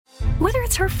Whether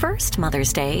it's her first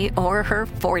Mother's Day or her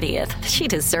 40th, she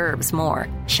deserves more.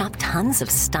 Shop tons of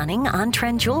stunning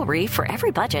on-trend jewelry for every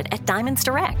budget at Diamonds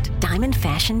Direct. Diamond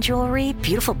fashion jewelry,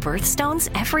 beautiful birthstones,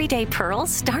 everyday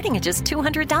pearls starting at just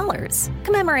 $200.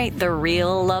 Commemorate the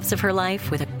real loves of her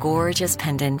life with a gorgeous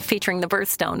pendant featuring the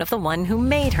birthstone of the one who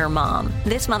made her mom.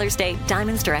 This Mother's Day,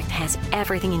 Diamonds Direct has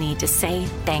everything you need to say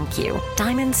thank you.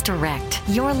 Diamonds Direct.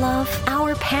 Your love,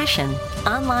 our passion.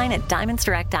 Online at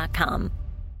diamondsdirect.com.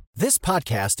 This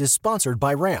podcast is sponsored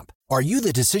by Ramp. Are you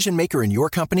the decision maker in your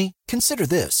company? Consider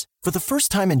this. For the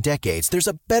first time in decades, there's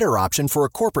a better option for a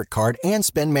corporate card and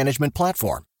spend management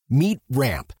platform. Meet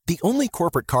Ramp, the only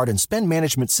corporate card and spend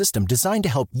management system designed to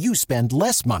help you spend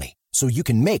less money so you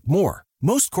can make more.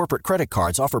 Most corporate credit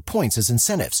cards offer points as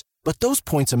incentives, but those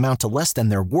points amount to less than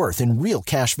their worth in real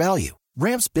cash value.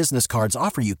 Ramp's business cards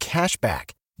offer you cash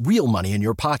back, real money in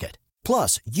your pocket.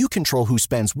 Plus, you control who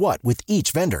spends what with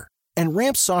each vendor. And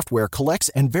Ramp software collects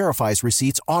and verifies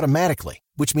receipts automatically,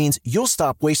 which means you'll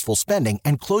stop wasteful spending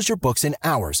and close your books in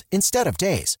hours instead of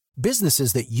days.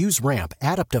 Businesses that use Ramp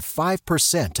add up to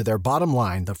 5% to their bottom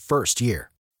line the first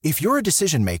year. If you're a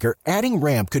decision maker, adding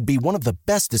Ramp could be one of the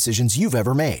best decisions you've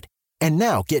ever made. And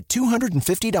now get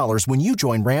 $250 when you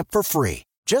join Ramp for free.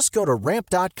 Just go to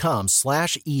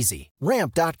ramp.com/easy.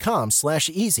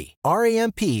 Ramp.com/easy.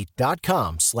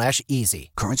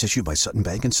 RAMP.com/easy. Cards issued by Sutton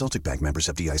Bank and Celtic Bank, members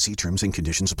of FDIC. Terms and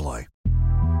conditions apply.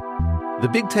 The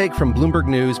Big Take from Bloomberg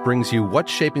News brings you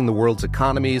what's shaping the world's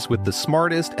economies with the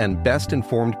smartest and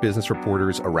best-informed business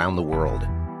reporters around the world.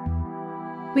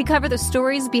 We cover the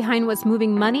stories behind what's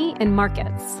moving money and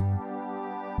markets,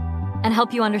 and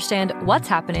help you understand what's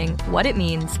happening, what it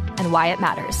means, and why it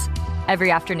matters every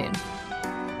afternoon.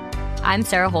 I'm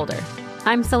Sarah Holder.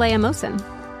 I'm Saleha Mohsin.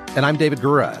 And I'm David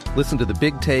Gura. Listen to The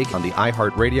Big Take on the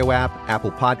iHeartRadio app,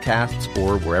 Apple Podcasts,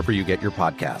 or wherever you get your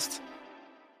podcasts.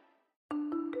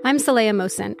 I'm Saleha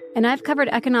Mohsin, and I've covered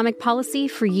economic policy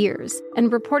for years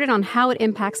and reported on how it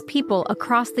impacts people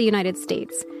across the United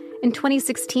States. In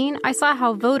 2016, I saw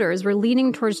how voters were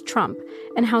leaning towards Trump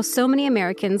and how so many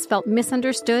Americans felt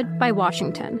misunderstood by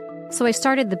Washington. So I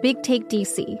started The Big Take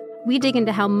DC. We dig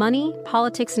into how money,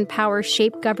 politics, and power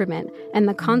shape government and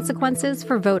the consequences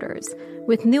for voters.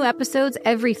 With new episodes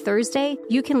every Thursday,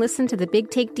 you can listen to The Big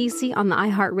Take DC on the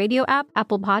iHeartRadio app,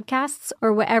 Apple Podcasts,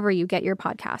 or wherever you get your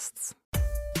podcasts.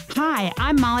 Hi,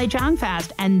 I'm Molly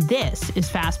Jong-Fast, and this is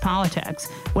Fast Politics,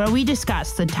 where we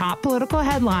discuss the top political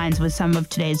headlines with some of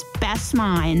today's best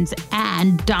minds.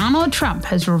 And Donald Trump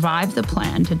has revived the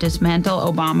plan to dismantle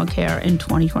Obamacare in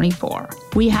 2024.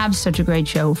 We have such a great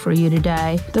show for you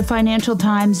today. The Financial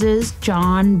Times'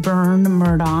 John Byrne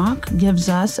Murdoch gives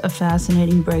us a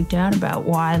fascinating breakdown about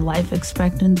why life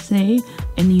expectancy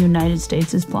in the United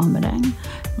States is plummeting.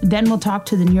 Then we'll talk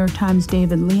to the New York Times'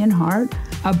 David Leonhardt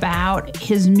about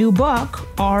his new book,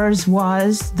 Ours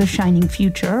Was the Shining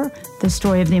Future, the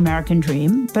story of the American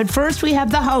dream. But first, we have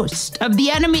the host of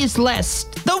The Enemies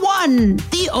List, the one,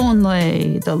 the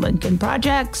only, the Lincoln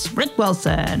Project's Rick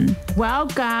Wilson.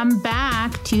 Welcome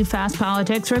back to Fast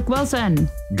Politics, Rick Wilson.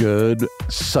 Good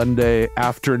Sunday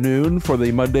afternoon for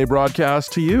the Monday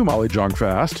broadcast to you, Molly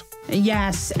Jong-Fast.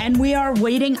 Yes, and we are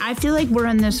waiting. I feel like we're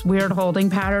in this weird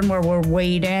holding pattern where we're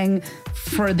waiting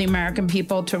for the American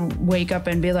people to wake up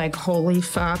and be like, holy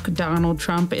fuck, Donald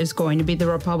Trump is going to be the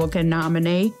Republican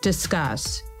nominee.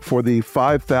 Discuss. For the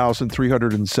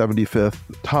 5,375th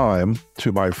time,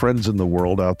 to my friends in the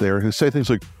world out there who say things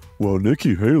like, well,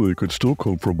 Nikki Haley could still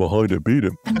come from behind and beat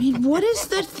him. I mean, what is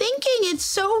the thinking? It's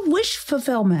so wish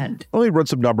fulfillment. Let me run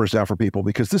some numbers down for people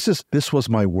because this was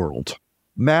my world.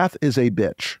 Math is a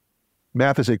bitch.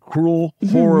 Math is a cruel,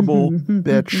 horrible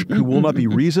bitch who will not be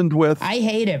reasoned with. I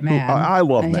hate it, man. I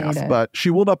love math, but she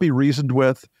will not be reasoned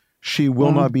with. She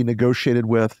will not be negotiated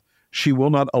with. She will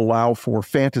not allow for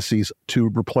fantasies to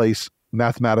replace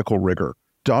mathematical rigor.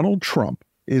 Donald Trump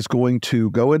is going to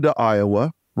go into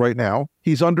Iowa right now.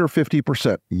 He's under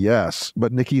 50%. Yes,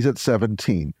 but Nikki's at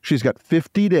 17. She's got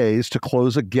 50 days to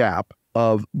close a gap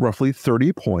of roughly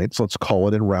 30 points, let's call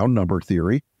it in round number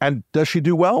theory. And does she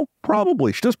do well?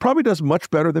 Probably. She probably does much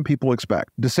better than people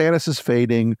expect. DeSantis is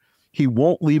fading. He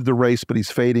won't leave the race, but he's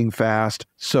fading fast.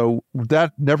 So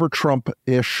that never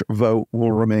Trump-ish vote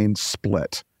will remain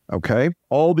split. Okay?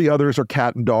 All the others are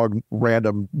cat and dog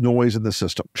random noise in the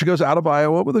system. She goes out of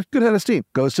Iowa with a good head of steam,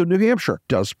 goes to New Hampshire,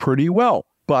 does pretty well.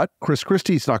 But Chris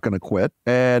Christie's not going to quit,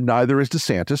 and neither is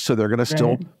DeSantis, so they're going to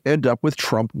still end up with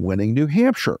Trump winning New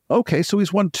Hampshire. Okay, so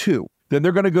he's won 2. Then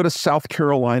they're going to go to South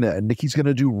Carolina, and Nikki's going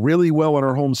to do really well in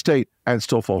her home state and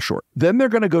still fall short. Then they're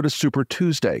going to go to Super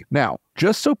Tuesday. Now,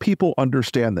 just so people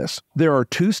understand this, there are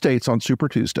 2 states on Super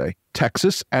Tuesday,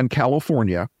 Texas and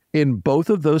California, in both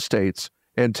of those states.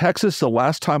 In Texas, the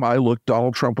last time I looked,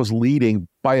 Donald Trump was leading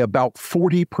by about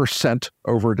 40%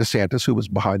 over DeSantis, who was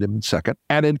behind him in second.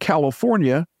 And in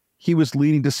California, he was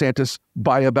leading DeSantis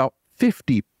by about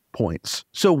 50 points.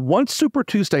 So once Super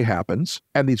Tuesday happens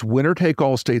and these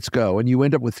winner-take-all states go, and you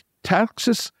end up with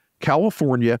Texas,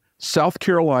 California, South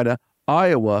Carolina,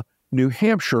 Iowa, New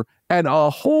Hampshire, and a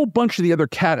whole bunch of the other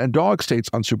cat and dog states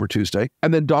on Super Tuesday.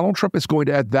 And then Donald Trump is going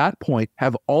to, at that point,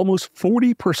 have almost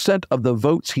 40% of the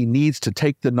votes he needs to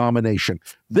take the nomination.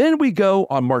 Then we go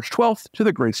on March 12th to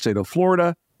the great state of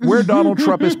Florida, where Donald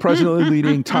Trump is presently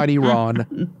leading Tiny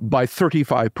Ron by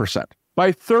 35%.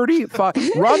 By 35,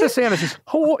 Ron DeSantis'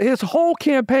 whole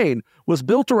campaign was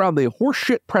built around the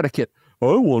horseshit predicate,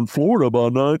 I won Florida by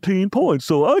 19 points,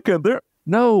 so I can there.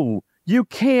 No, you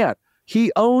can't.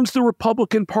 He owns the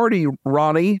Republican Party,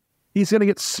 Ronnie. He's going to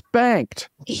get spanked.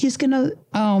 He's going to,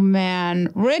 oh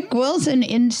man, Rick Wilson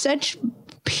in such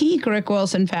peak Rick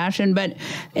Wilson fashion. But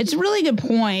it's a really good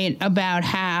point about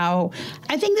how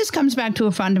I think this comes back to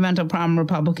a fundamental problem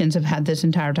Republicans have had this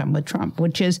entire time with Trump,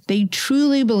 which is they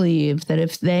truly believe that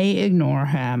if they ignore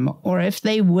him or if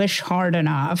they wish hard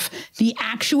enough, the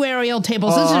actuarial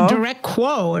tables, this is a direct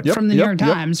quote from the New York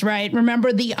Times, right?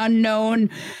 Remember the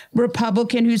unknown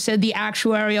Republican who said the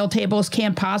actuarial tables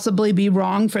can't possibly be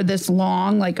wrong for this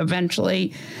long, like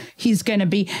eventually he's going to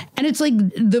be. And it's like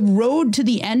the road to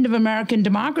the end of American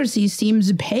democracy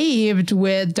seems paved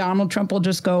with Donald Trump will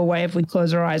just go away if we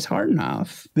close our eyes hard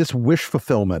enough. This wish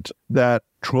fulfillment that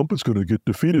Trump is going to get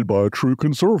defeated by a true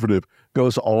conservative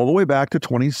goes all the way back to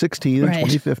 2016 and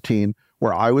 2015,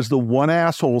 where I was the one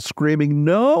asshole screaming,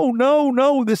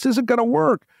 no, this isn't going to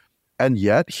work. And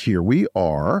yet here we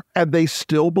are, and they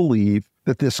still believe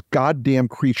that this goddamn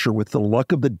creature with the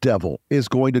luck of the devil is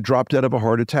going to drop dead of a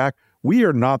heart attack. We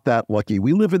are not that lucky.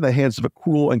 We live in the hands of a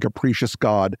cruel and capricious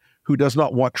God who does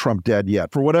not want Trump dead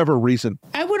yet, for whatever reason.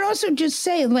 I would also just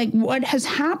say, like, what has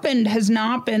happened has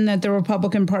not been that the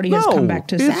Republican Party has come back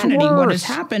to sanity. What has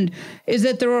happened is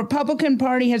that the Republican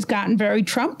Party has gotten very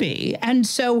Trumpy. And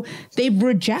so they've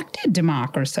rejected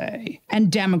democracy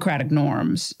and democratic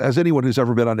norms. As anyone who's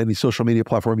ever been on any social media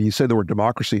platform, you say the word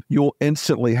democracy, you'll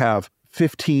instantly have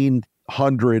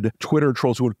 1,500 Twitter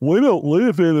trolls who would, we don't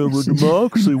live in a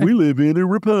democracy, we live in a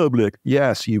republic.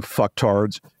 Yes, you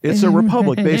fucktards. It's a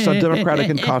republic based on democratic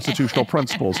and constitutional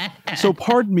principles. So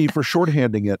pardon me for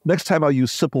shorthanding it. Next time I'll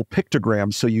use simple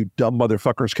pictograms so you dumb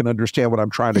motherfuckers can understand what I'm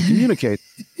trying to communicate.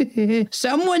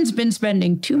 Someone's been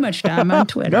spending too much time on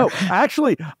Twitter. No,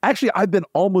 actually, I've been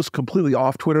almost completely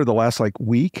off Twitter the last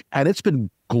week, and it's been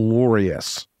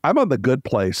glorious. I'm on the good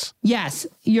place. Yes,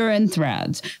 you're in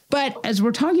Threads. But as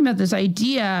we're talking about this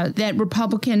idea that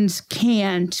Republicans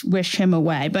can't wish him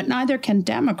away, but neither can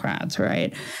Democrats,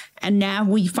 right? And now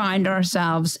we find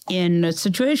ourselves in a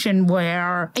situation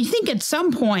where I think at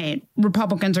some point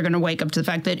Republicans are going to wake up to the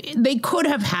fact that they could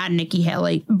have had Nikki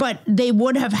Haley, but they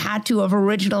would have had to have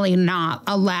originally not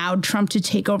allowed Trump to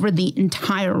take over the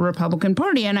entire Republican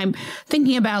Party. And I'm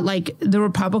thinking about like the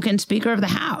Republican Speaker of the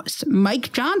House,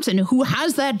 Mike Johnson, who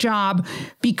has that job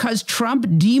because Trump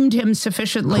deemed him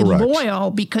sufficiently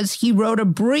loyal because he wrote a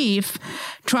brief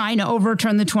trying to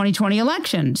overturn the 2020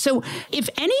 election. So if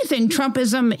anything,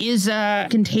 Trumpism is a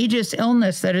contagious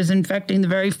illness that is infecting the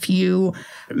very few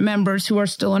members who are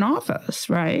still in office,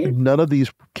 right? None of these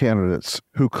candidates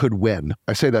who could win,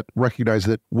 I say that, recognize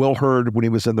that Will Hurd, when he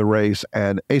was in the race,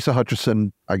 and Asa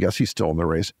Hutchinson, I guess he's still in the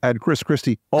race, and Chris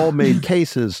Christie all made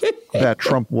cases that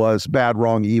Trump was bad,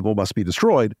 wrong, evil, must be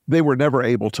destroyed. They were never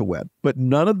able to win. But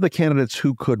none of the candidates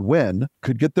who could win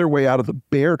could get their way out of the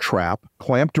bear trap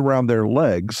clamped around their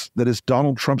legs that is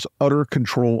Donald Trump's utter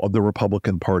control of the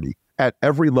Republican Party at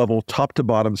every level, top to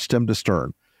bottom, stem to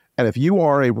stern. And if you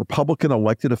are a Republican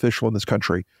elected official in this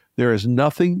country, there is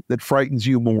nothing that frightens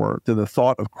you more than the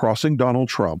thought of crossing Donald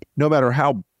Trump, no matter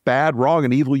how bad, wrong,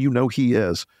 and evil you know he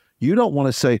is. You don't want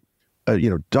to say,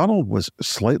 Donald was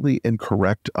slightly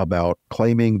incorrect about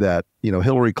claiming that,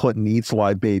 Hillary Clinton eats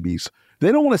live babies.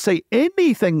 They don't want to say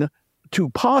anything to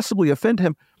possibly offend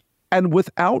him. And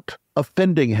without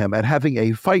offending him and having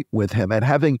a fight with him and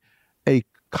having a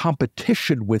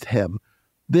competition with him,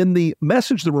 then the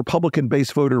message the Republican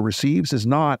base voter receives is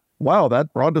not, wow, that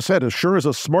Ron DeSantis sure is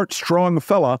a smart, strong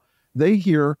fella. They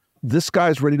hear, this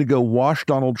guy's ready to go wash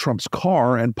Donald Trump's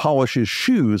car and polish his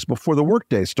shoes before the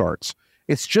workday starts.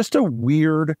 It's just a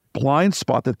weird blind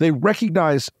spot that they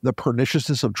recognize the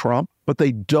perniciousness of Trump, but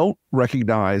they don't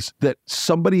recognize that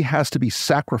somebody has to be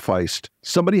sacrificed.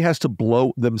 Somebody has to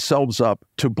blow themselves up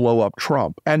to blow up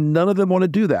Trump. And none of them want to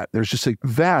do that. There's just a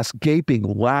vast, gaping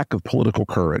lack of political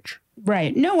courage.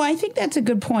 Right. No, I think that's a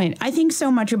good point. I think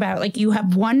so much about, like, you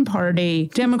have one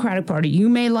party, Democratic Party. You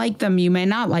may like them, you may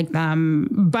not like them,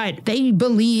 but they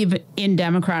believe in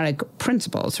democratic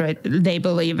principles, right? They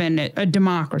believe in a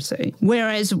democracy.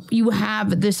 Whereas you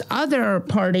have this other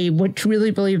party which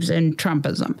really believes in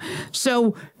Trumpism.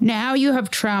 So now you have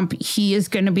Trump. He is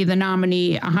going to be the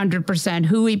nominee 100%.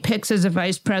 Who he picks as a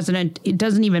vice president, it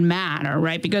doesn't even matter,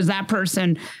 right? Because that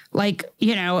person, like,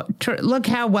 you know, look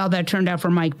how well that turned out for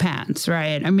Mike Pence,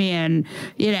 right? I mean,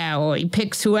 you know, he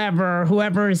picks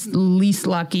whoever is least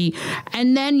lucky.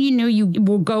 And then, you know, you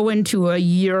will go into a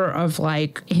year of,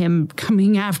 like, him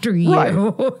coming after you. Right.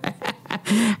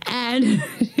 And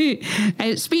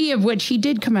speaking of which, he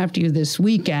did come after you this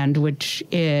weekend, which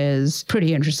is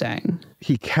pretty interesting.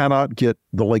 He cannot get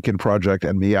the Lincoln Project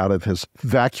and me out of his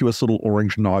vacuous little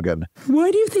orange noggin.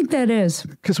 Why do you think that is?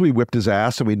 Because we whipped his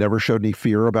ass and we never showed any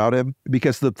fear about him.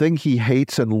 Because the thing he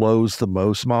hates and loathes the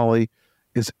most, Molly,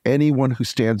 is anyone who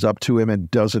stands up to him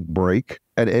and doesn't break,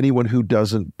 and anyone who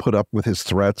doesn't put up with his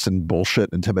threats and bullshit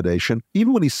intimidation.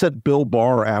 Even when he sent Bill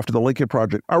Barr after the Lincoln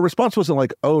Project, our response wasn't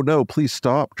like, oh no, please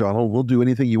stop, Donald, we'll do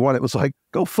anything you want. It was like,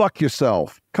 go fuck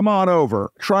yourself. Come on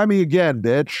over. Try me again,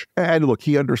 bitch. And look,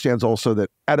 he understands also that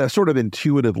at a sort of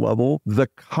intuitive level, the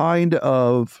kind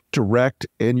of direct,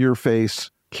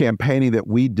 in-your-face campaigning that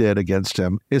we did against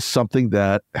him is something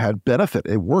that had benefit.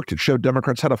 It worked. It showed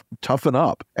Democrats how to toughen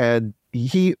up. And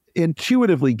he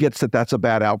intuitively gets that that's a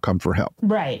bad outcome for him.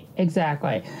 Right,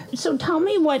 exactly. So tell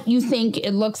me what you think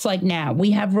it looks like now.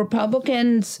 We have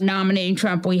Republicans nominating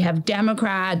Trump. We have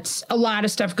Democrats, a lot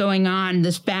of stuff going on,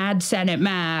 this bad Senate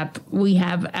map. We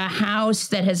have a House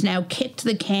that has now kicked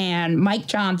the can. Mike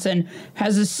Johnson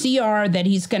has a CR that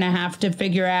he's going to have to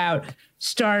figure out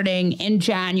starting in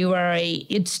January.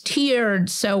 It's tiered,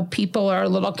 so people are a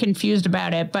little confused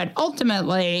about it. But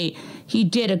ultimately, he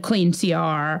did a clean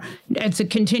CR. It's a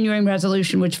continuing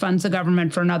resolution which funds the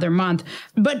government for another month.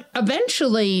 But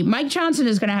eventually, Mike Johnson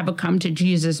is going to have a come to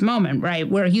Jesus moment, right?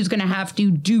 Where he's going to have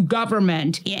to do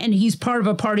government. And he's part of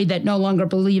a party that no longer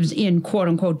believes in, quote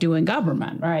unquote, doing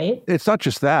government, right? It's not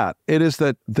just that. It is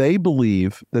that they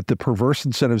believe that the perverse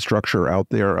incentive structure out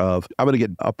there of, I'm going to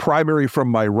get a primary from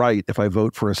my right if I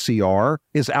vote for a CR,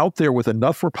 is out there with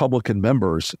enough Republican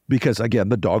members because, again,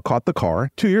 the dog caught the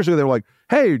car. 2 years ago, they were like,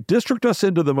 hey, district us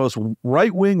into the most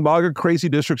right-wing, MAGA crazy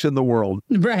districts in the world.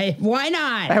 Right. Why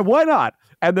not? And why not?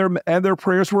 And their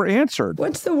prayers were answered.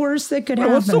 What's the worst that could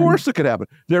happen? What's the worst that could happen?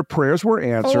 Their prayers were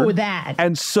answered. Oh, that.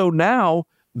 And so now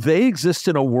they exist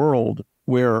in a world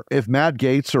where if Matt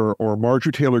Gaetz or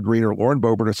Marjorie Taylor Greene or Lauren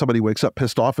Boebert or somebody wakes up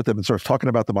pissed off at them and starts talking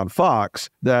about them on Fox,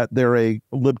 that they're a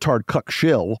libtard cuck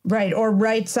shill. Right, or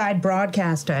right side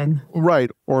broadcasting.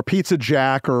 Right, or Pizza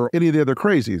Jack or any of the other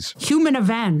crazies. Human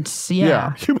events,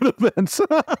 yeah. Human events.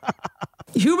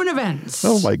 Human events.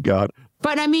 Oh my God.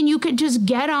 But I mean, you could just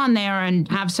get on there and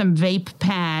have some vape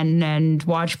pen and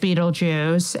watch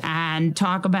Beetlejuice and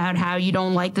talk about how you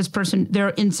don't like this person. They're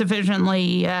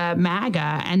insufficiently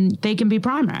MAGA and they can be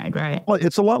primaried, right? Well,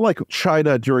 it's a lot like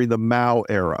China during the Mao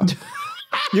era.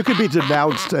 You could be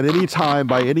denounced at any time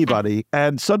by anybody,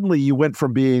 and suddenly you went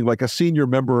from being like a senior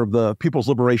member of the People's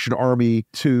Liberation Army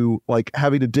to like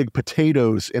having to dig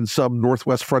potatoes in some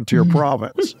Northwest frontier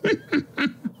province.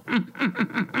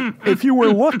 If you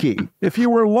were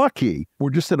lucky, we're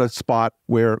just in a spot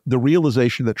where the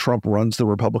realization that Trump runs the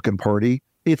Republican Party,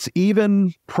 it's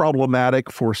even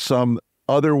problematic for some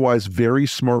otherwise very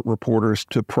smart reporters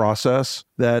to process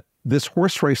that this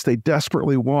horse race they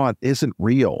desperately want isn't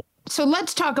real. So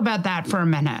let's talk about that for a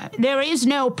minute. There is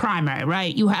no primary,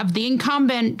 right? You have the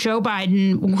incumbent, Joe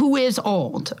Biden, who is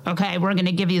old. Okay, we're going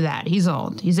to give you that. He's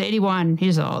old. He's 81.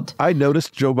 He's old. I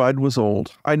noticed Joe Biden was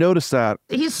old. I noticed that.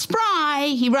 He's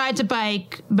spry. He rides a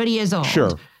bike, but he is old.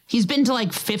 Sure. He's been to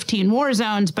like 15 war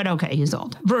zones, but okay, he's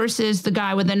old. Versus the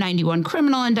guy with the 91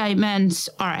 criminal indictments.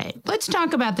 All right, let's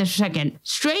talk about this for a second.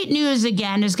 Straight News,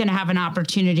 again, is going to have an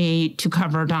opportunity to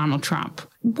cover Donald Trump.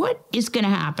 What is going to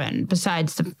happen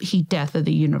besides the heat death of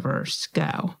the universe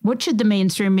go? What should the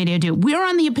mainstream media do? We're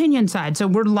on the opinion side, so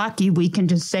we're lucky we can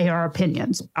just say our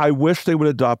opinions. I wish they would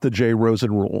adopt the Jay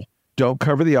Rosen rule. Don't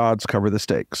cover the odds, cover the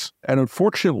stakes. And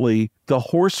unfortunately, the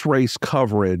horse race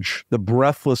coverage, the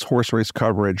breathless horse race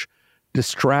coverage,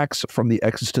 distracts from the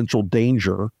existential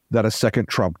danger that a second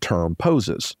Trump term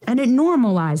poses. And it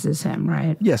normalizes him,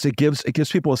 right? Yes, it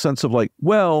gives people a sense of like,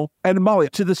 well, and Molly,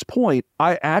 to this point,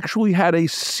 I actually had a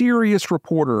serious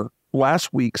reporter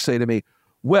last week say to me,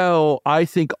 well, I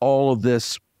think all of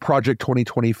this Project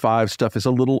 2025 stuff is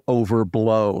a little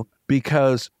overblown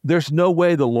because there's no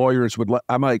way the lawyers would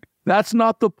I'm like, That's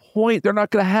not the point. They're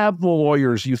not going to have the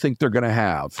lawyers you think they're going to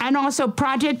have. And also,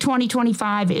 Project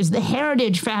 2025 is the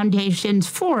Heritage Foundation's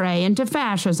foray into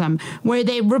fascism, where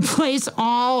they replace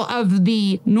all of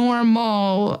the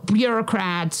normal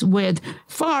bureaucrats with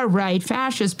far-right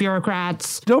fascist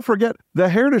bureaucrats. Don't forget, the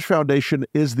Heritage Foundation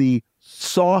is the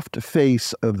soft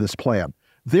face of this plan.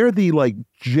 They're the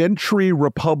gentry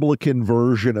Republican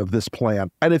version of this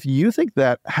plan. And if you think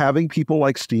that having people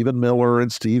like Stephen Miller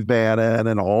and Steve Bannon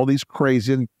and all these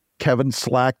crazy, and Kevin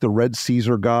Slack, the Red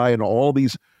Caesar guy, and all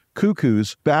these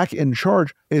cuckoos back in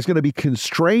charge is going to be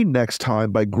constrained next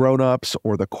time by grown-ups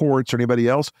or the courts or anybody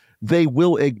else, they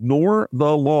will ignore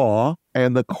the law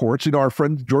and the courts. Our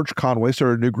friend George Conway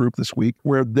started a new group this week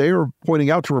where they're pointing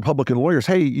out to Republican lawyers,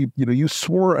 hey, you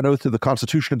swore an oath to the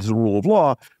Constitution and to the rule of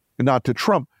law, not to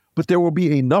Trump, but there will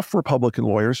be enough Republican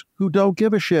lawyers who don't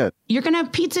give a shit. You're going to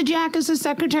have Pizza Jack as the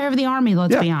Secretary of the Army,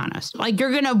 let's be honest.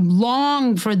 You're going to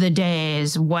long for the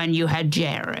days when you had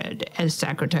Jared as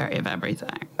Secretary of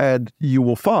everything. And you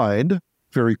will find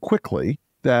very quickly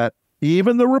that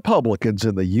even the Republicans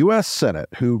in the U.S. Senate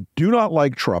who do not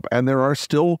like Trump, and there are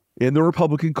still in the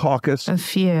Republican caucus. A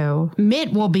few.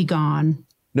 Mitt will be gone.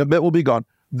 No, Mitt will be gone.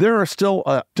 There are still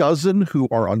a dozen who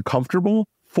are uncomfortable,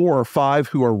 4 or 5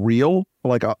 who are real,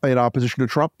 in opposition to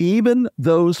Trump. Even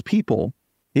those people,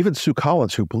 even Sue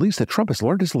Collins, who believes that Trump has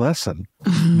learned his lesson,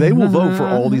 they will vote for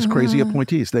all these crazy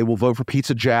appointees. They will vote for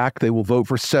Pizza Jack. They will vote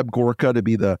for Seb Gorka to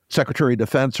be the Secretary of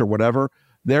Defense or whatever.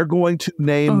 They're going to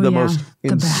name the most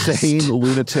insane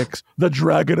lunatics, the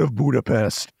Dragon of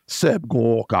Budapest, Seb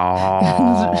Gorka.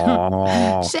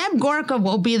 Seb Gorka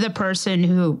will be the person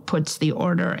who puts the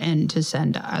order in to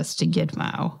send us to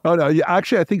Gitmo. Oh, no.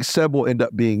 Actually, I think Seb will end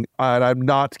up being, and I'm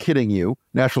not kidding you,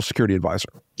 National Security Advisor.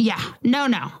 Yeah. No.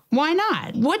 Why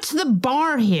not? What's the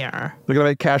bar here? They're going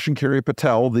to make Cash and Carry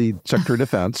Patel the Secretary of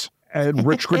Defense. And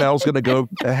Rich Grenell's going to go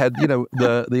ahead,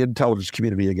 the intelligence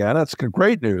community again. That's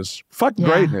great news.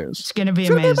 Great news. It's going to be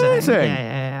amazing.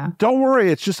 Yeah. Don't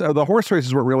worry. It's just the horse race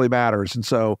is what really matters. And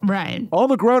so all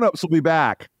the grown-ups will be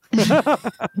back.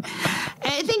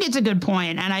 I think it's a good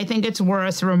point, and I think it's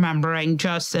worth remembering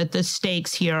just that the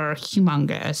stakes here are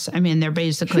humongous. I mean, they're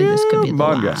basically, this could be the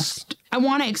last. I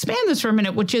want to expand this for a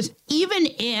minute, which is even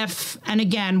if, and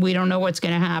again, we don't know what's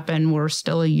going to happen. We're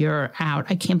still a year out.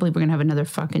 I can't believe we're going to have another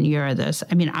fucking year of this.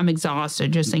 I mean, I'm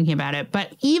exhausted just thinking about it.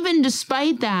 But even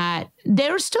despite that,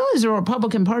 there still is a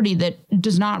Republican Party that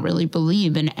does not really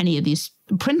believe in any of these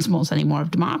principles anymore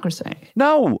of democracy.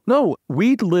 No.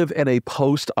 We live in a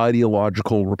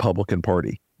post-ideological Republican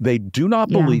Party. They do not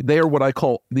believe, they are what I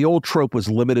call, the old trope was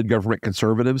limited government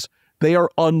conservatives. They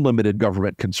are unlimited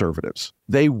government conservatives.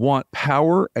 They want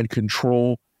power and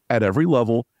control at every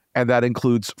level, and that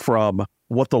includes from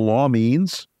what the law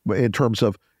means in terms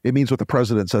of, it means what the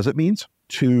president says it means,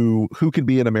 to who can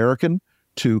be an American,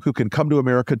 to who can come to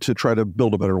America to try to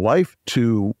build a better life,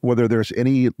 to whether there's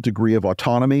any degree of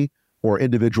autonomy or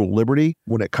individual liberty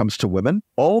when it comes to women.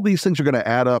 All these things are going to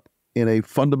add up in a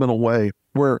fundamental way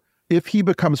where if he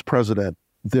becomes president,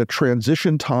 the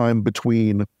transition time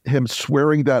between him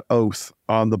swearing that oath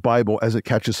on the Bible as it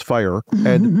catches fire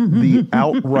and the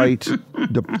outright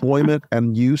deployment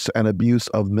and use and abuse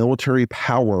of military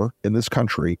power in this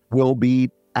country will be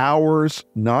hours,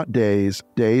 not days,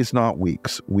 days, not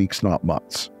weeks, weeks, not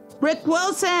months. Rick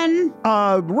Wilson.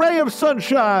 A ray of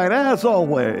sunshine, as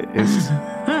always.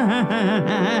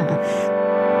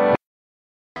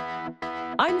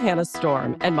 I'm Hannah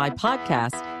Storm, and my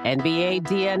podcast, NBA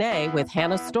DNA with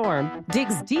Hannah Storm,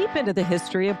 digs deep into the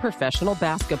history of professional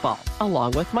basketball,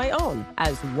 along with my own,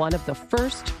 as one of the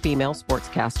first female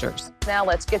sportscasters. Now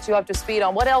let's get you up to speed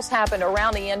on what else happened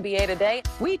around the NBA today.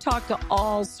 We talk to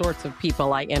all sorts of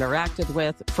people I interacted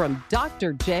with, from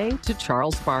Dr. J to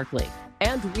Charles Barkley,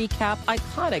 and recap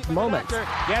iconic moments.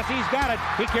 Yes, he's got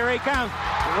it. Here he comes.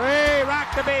 Way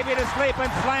rock the baby to sleep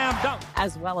and slam dunk.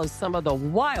 As well as some of the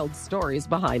wild stories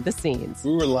behind the scenes.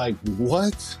 We were like,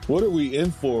 what? What are we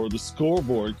in for? The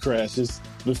scoreboard crashes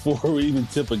before we even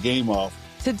tip a game off.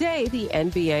 Today, the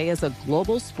NBA is a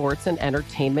global sports and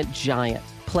entertainment giant.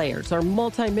 Players are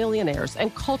multimillionaires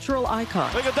and cultural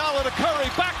icons. Iguodala to Curry,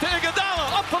 back to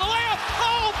Iguodala, up for the layup.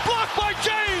 Oh, blocked by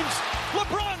James.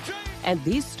 LeBron James. And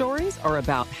these stories are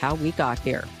about how we got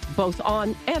here, both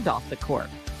on and off the court.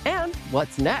 And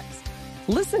what's next?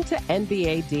 Listen to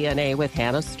NBA DNA with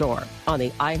Hannah Storm on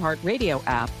the iHeartRadio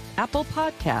app, Apple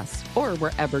Podcasts, or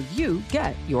wherever you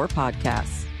get your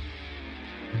podcasts.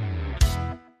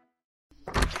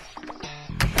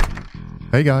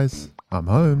 Hey guys, I'm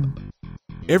home.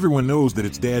 Everyone knows that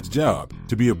it's Dad's job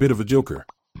to be a bit of a joker.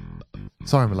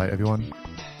 Sorry I'm late, everyone.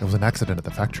 There was an accident at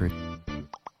the factory.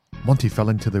 Monty fell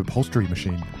into the upholstery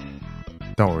machine.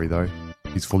 Don't worry though,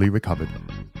 he's fully recovered.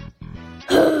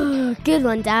 Good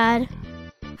one, Dad.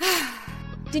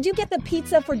 Did you get the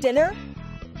pizza for dinner?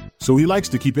 So he likes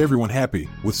to keep everyone happy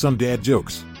with some dad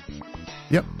jokes.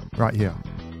 Yep, right here.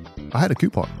 I had a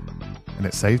coupon, and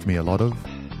it saved me a lot of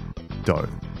dough.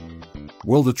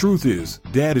 Well, the truth is,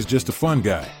 Dad is just a fun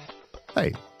guy.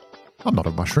 Hey, I'm not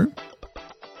a mushroom.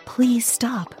 Please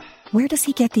stop. Where does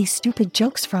he get these stupid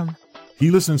jokes from?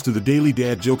 He listens to the Daily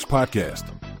Dad Jokes podcast.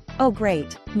 Oh,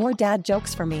 great. More dad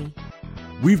jokes for me.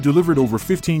 We've delivered over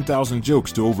 15,000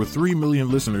 jokes to over 3 million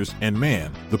listeners, and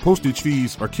man, the postage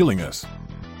fees are killing us.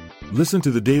 Listen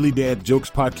to the Daily Dad Jokes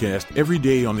podcast every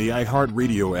day on the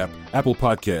iHeartRadio app, Apple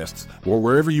Podcasts, or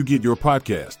wherever you get your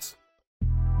podcasts.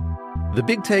 The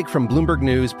Big Take from Bloomberg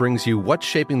News brings you what's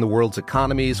shaping the world's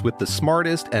economies with the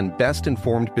smartest and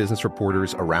best-informed business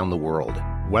reporters around the world.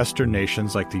 Western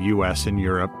nations like the U.S. and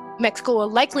Europe. Mexico will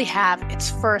likely have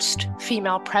its first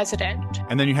female president.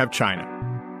 And then you have China.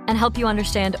 And help you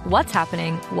understand what's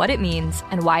happening, what it means,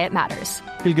 and why it matters.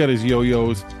 He'll get his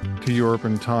yo-yos to Europe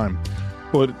in time.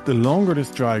 But the longer this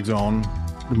drags on,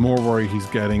 the more worry he's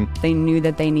getting. They knew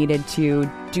that they needed to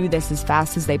do this as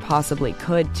fast as they possibly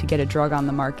could to get a drug on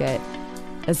the market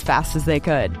as fast as they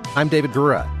could. I'm David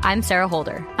Gura. I'm Sarah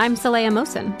Holder. I'm Saleha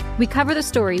Mohsen. We cover the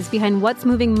stories behind what's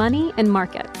moving money and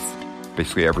markets.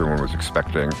 Basically, everyone was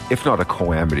expecting, if not a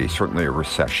calamity, certainly a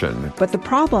recession. But the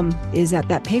problem is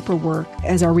that paperwork,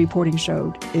 as our reporting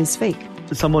showed, is fake.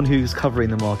 As someone who's covering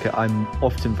the market, I'm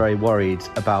often very worried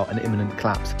about an imminent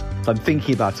collapse. So I'm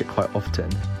thinking about it quite often.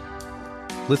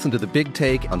 Listen to The Big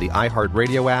Take on the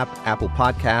iHeartRadio app, Apple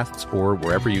Podcasts, or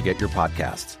wherever you get your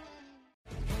podcasts.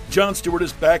 Jon Stewart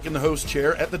is back in the host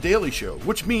chair at The Daily Show,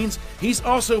 which means he's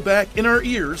also back in our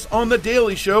ears on The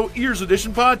Daily Show Ears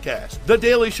Edition podcast. The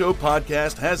Daily Show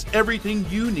podcast has everything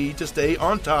you need to stay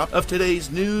on top of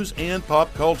today's news and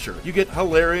pop culture. You get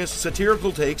hilarious,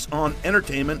 satirical takes on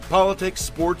entertainment, politics,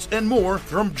 sports, and more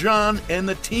from Jon and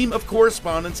the team of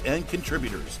correspondents and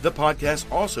contributors. The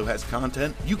podcast also has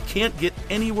content you can't get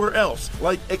anywhere else,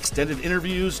 like extended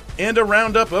interviews and a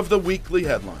roundup of the weekly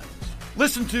headlines.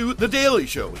 Listen to The Daily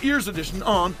Show, Ears Edition,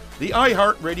 on the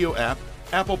iHeartRadio app,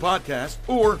 Apple Podcasts,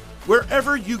 or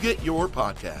wherever you get your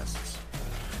podcasts.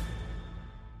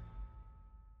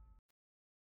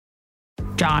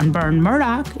 John Byrne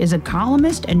Murdoch is a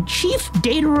columnist and chief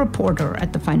data reporter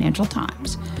at the Financial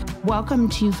Times. Welcome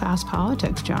to Fast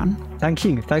Politics, John. Thank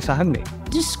you. Thanks for having me.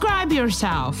 Describe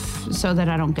yourself so that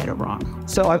I don't get it wrong.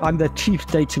 So I'm the chief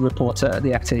data reporter at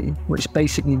the FT, which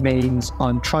basically means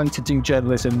I'm trying to do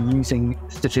journalism using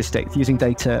statistics, using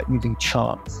data, using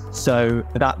charts. So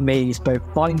that means both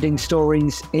finding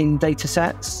stories in data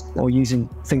sets or using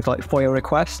things like FOIA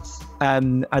requests,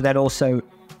 and then also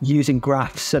using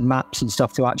graphs and maps and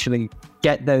stuff to actually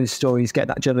get those stories, get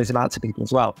that journalism out to people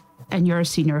as well. And you're a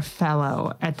senior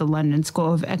fellow at the London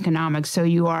School of Economics, so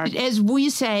you are, as we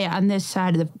say on this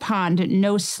side of the pond,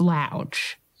 no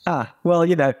slouch. Well,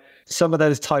 some of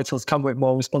those titles come with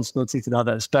more responsibility than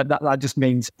others, but that just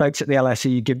means folks at the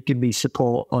LSE give me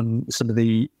support on some of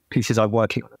the pieces I'm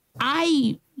working on.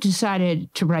 I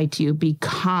decided to write to you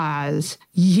because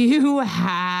you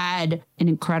had an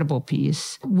incredible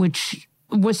piece, which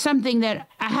was something that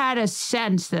I had a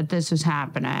sense that this was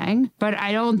happening, but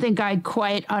I don't think I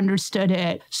quite understood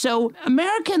it. So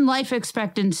American life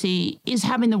expectancy is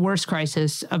having the worst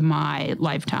crisis of my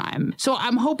lifetime. So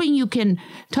I'm hoping you can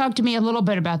talk to me a little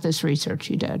bit about this research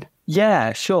you did.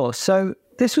 Yeah, sure. So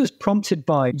this was prompted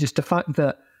by just the fact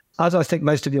that, as I think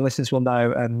most of your listeners will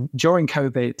know, during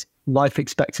COVID, life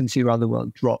expectancy around the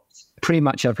world dropped pretty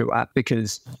much everywhere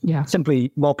because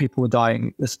simply more people were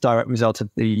dying as a direct result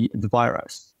of the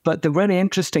virus. But the really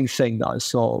interesting thing that I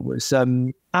saw was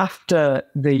after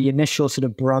the initial sort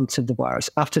of brunt of the virus,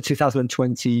 after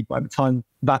 2020, by the time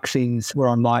vaccines were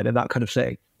online and that kind of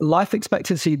thing, life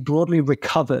expectancy broadly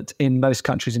recovered in most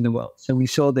countries in the world. So we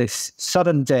saw this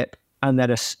sudden dip and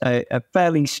then a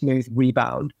fairly smooth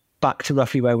rebound back to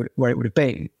roughly where it would have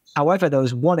been. However, there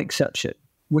was one exception,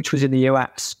 which was in the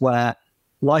US, where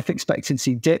life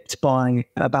expectancy dipped by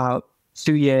about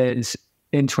 2 years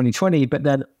in 2020, but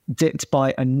then dipped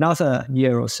by another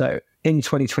year or so in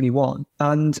 2021.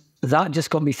 And that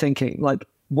just got me thinking, like,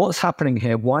 what's happening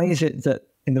here? Why is it that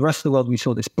in the rest of the world we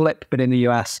saw this blip, but in the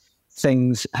US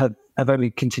things have only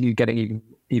continued getting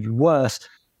even worse?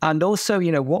 And also,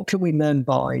 what can we learn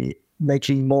by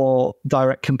making more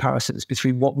direct comparisons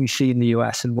between what we see in the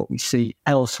US and what we see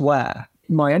elsewhere?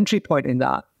 My entry point in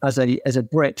that as a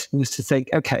Brit was to think,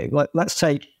 okay, let's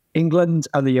take England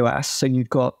and the US. So you've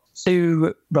got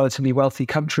two relatively wealthy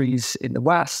countries in the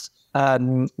West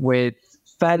with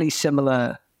fairly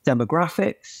similar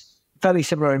demographics, fairly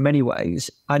similar in many ways,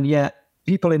 and yet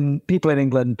people in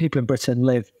England, people in Britain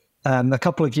live a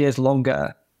couple of years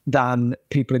longer than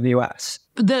people in the US.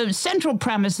 The central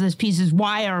premise of this piece is,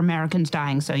 why are Americans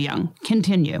dying so young?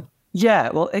 Continue. Yeah,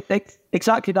 well,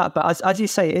 exactly that. But as you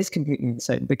say, it is completely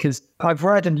insane, because I've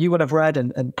read, and you would have read,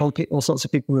 and all sorts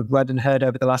of people have read and heard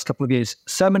over the last couple of years,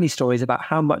 so many stories about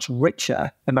how much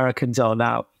richer Americans are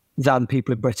now than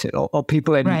people in Britain or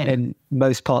people in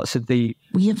most parts of the...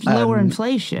 We have lower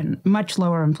inflation, much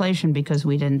lower inflation, because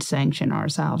we didn't sanction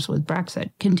ourselves with Brexit.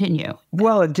 Continue.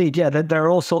 Well, indeed, yeah, there are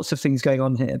all sorts of things going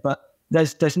on here, but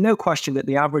there's no question that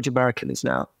the average American is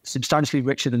now substantially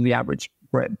richer than the average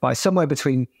Brit by somewhere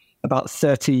between about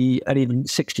 30 and even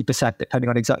 60%, depending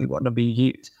on exactly what number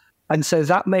you use. And so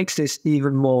that makes this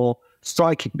even more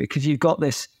striking, because you've got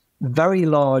this very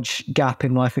large gap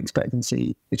in life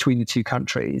expectancy between the two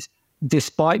countries,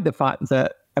 despite the fact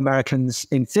that Americans,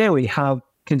 in theory, have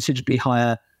considerably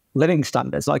higher living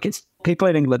standards. Like, it's people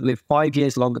in England live 5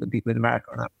 years longer than people in America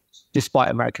on average,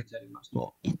 despite Americans earning much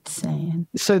more. Insane.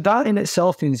 So that in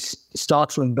itself is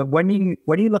startling. But when you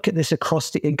look at this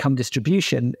across the income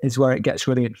distribution is where it gets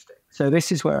really interesting. So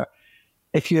this is where,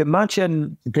 if you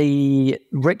imagine the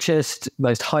richest,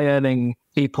 most high-earning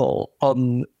people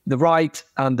on the right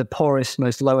and the poorest,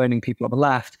 most low-earning people on the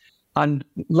left, and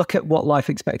look at what life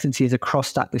expectancy is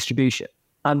across that distribution.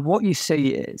 And what you see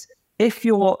is, if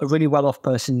you're a really well-off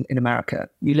person in America,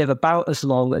 you live about as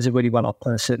long as a really well-off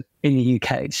person in the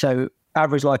UK. So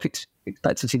average life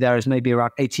expectancy there is maybe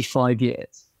around 85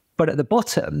 years. But at the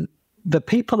bottom, the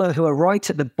people who are right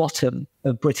at the bottom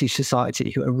of British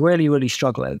society, who are really, really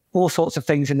struggling, all sorts of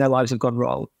things in their lives have gone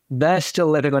wrong, they're still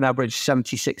living on average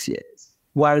 76 years.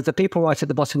 Whereas the people right at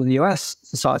the bottom of the US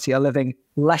society are living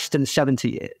less than 70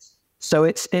 years. So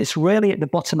it's really at the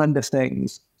bottom end of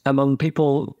things, among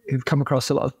people who've come across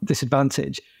a lot of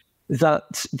disadvantage,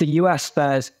 that the US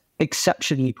fares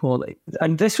exceptionally poorly.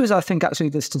 And this was, I think, actually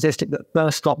the statistic that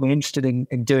first got me interested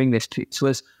in doing this piece.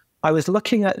 Was I was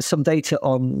looking at some data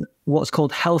on what's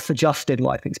called health-adjusted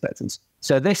life expectancy.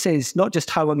 So this is not just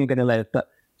how long you're going to live, but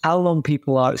how long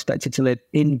people are expected to live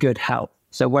in good health.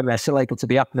 So when they're still able to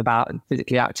be up and about and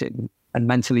physically active and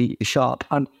mentally sharp.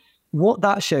 And what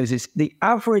that shows is the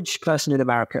average person in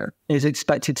America is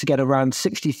expected to get around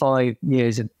 65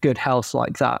 years of good health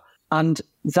like that. And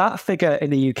that figure in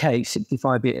the UK,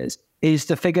 65 years, is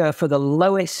the figure for the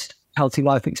lowest healthy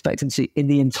life expectancy in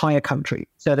the entire country.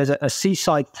 So there's a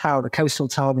seaside town, a coastal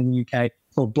town in the UK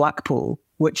called Blackpool,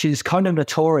 which is kind of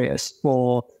notorious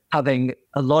for having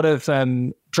a lot of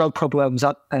drug problems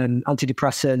and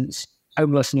antidepressants,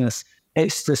 homelessness.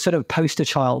 It's the sort of poster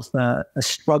child for a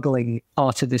struggling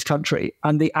part of this country.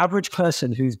 And the average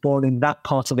person who's born in that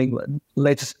part of England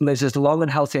lives as long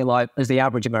and healthy a life as the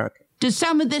average American. Does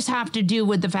some of this have to do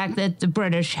with the fact that the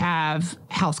British have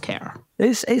healthcare?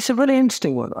 It's a really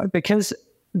interesting one, right? Because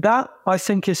that, I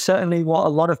think, is certainly what a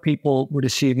lot of people would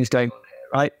assume is going on here,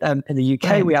 right? In the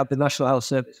UK, we have the National Health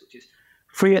Service, which is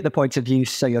free at the point of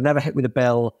use, so you're never hit with a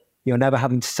bill. You're never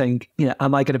having to think,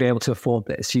 am I going to be able to afford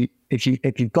this? If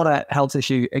you've got a health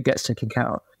issue, it gets taken care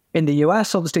of. In the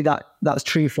US, obviously, that's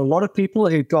true for a lot of people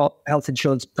who've got health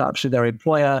insurance, perhaps through their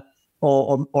employer,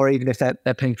 or even if they're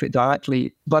paying for it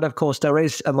directly. But of course, there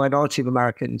is a minority of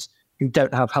Americans who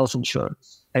don't have health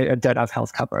insurance and don't have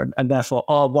health cover, and therefore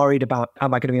are worried about,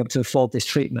 am I going to be able to afford this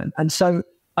treatment? And so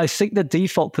I think the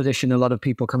default position a lot of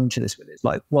people come into this with is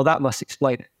like, well, that must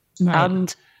explain it.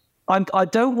 Right. And I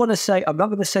don't want to say, I'm not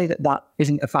going to say that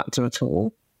isn't a factor at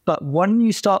all, but when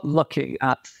you start looking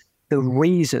at the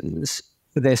reasons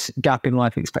for this gap in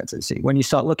life expectancy, when you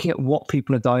start looking at what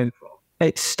people are dying from,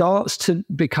 it starts to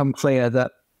become clear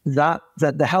that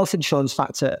the health insurance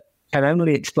factor can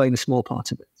only explain a small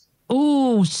part of it.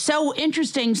 Oh, so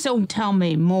interesting. So tell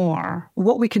me more.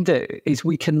 What we can do is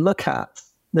we can look at,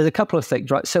 there's a couple of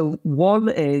things, right? So one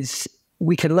is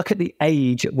we can look at the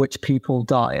age at which people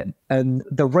die and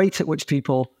the rate at which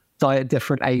people die at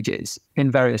different ages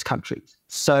in various countries.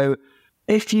 So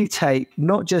if you take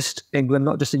not just England,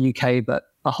 not just the UK, but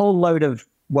a whole load of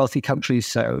wealthy countries,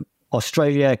 so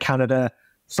Australia, Canada,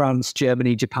 France,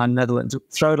 Germany, Japan, Netherlands,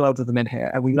 throw a load of them in here,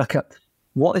 and we look at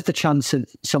what is the chance of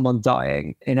someone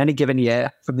dying in any given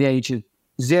year from the age of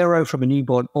 0 from a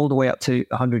newborn all the way up to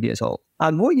 100 years old.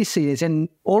 And what you see is in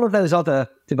all of those other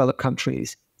developed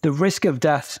countries, the risk of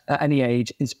death at any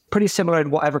age is pretty similar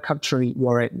in whatever country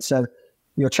you're in. So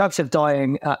your chance of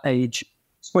dying at age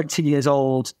 20 years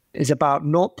old is about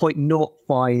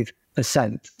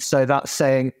 0.05%. So that's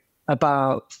saying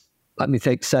about, let me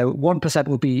think, so 1%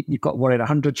 will be you've got 1 in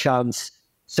 100 chance.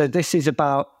 So this is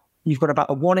about you've got about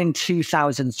a 1 in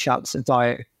 2,000 chance of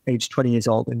dying age 20 years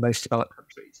old in most developed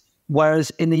countries.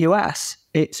 Whereas in the US,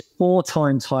 it's 4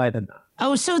 times higher than that.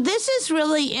 Oh, so this is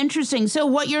really interesting. So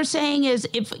what you're saying is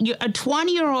if you're a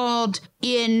 20-year-old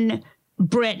in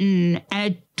Britain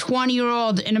and a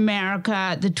 20-year-old in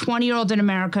America, the 20-year-old in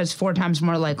America is 4 times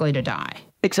more likely to die.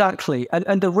 Exactly.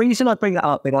 And the reason I bring that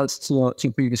up in answer to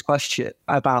your previous question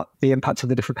about the impact of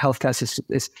the different healthcare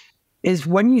systems is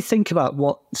when you think about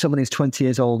what someone who's 20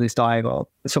 years old is dying of,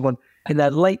 someone in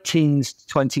their late teens,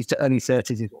 20s to early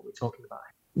 30s is what we're talking about.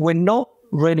 We're not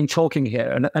really talking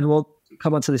here, and we'll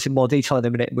come on to this in more detail in a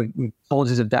minute with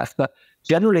causes of death, but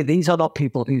generally these are not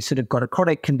people who sort of got a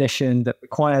chronic condition that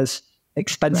requires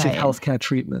expensive healthcare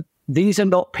treatment. These are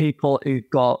not people who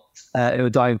are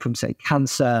dying from, say,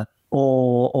 cancer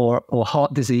or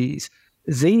heart disease.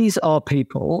 These are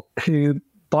people who,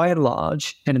 by and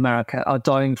large, in America, are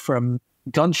dying from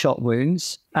gunshot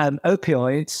wounds,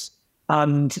 opioids,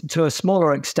 and to a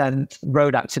smaller extent,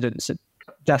 road accidents,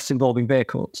 deaths involving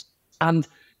vehicles. And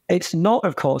it's not,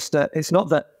 of course, that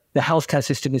the healthcare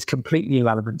system is completely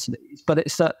irrelevant to these, but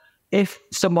it's that if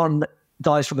someone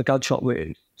dies from a gunshot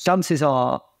wound, chances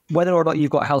are whether or not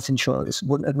you've got health insurance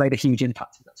wouldn't have made a huge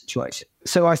impact in that situation.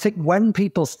 So I think when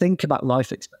people think about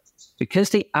life expectancy,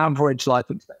 because the average life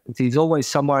expectancy is always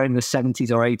somewhere in the 70s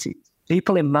or 80s,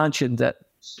 people imagine that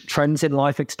trends in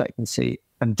life expectancy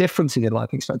and differences in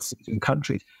life expectancy between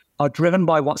countries are driven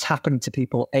by what's happening to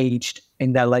people aged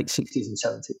in their late 60s and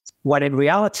 70s. When in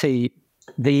reality,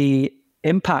 the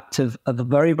impact of the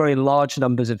very, very large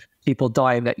numbers of people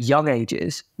dying at young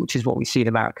ages, which is what we see in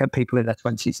America, people in their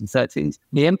 20s and 30s,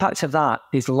 the impact of that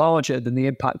is larger than the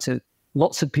impact of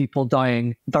lots of people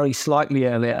dying very slightly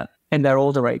earlier in their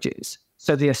older ages.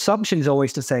 So the assumption is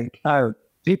always to think, oh,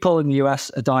 people in the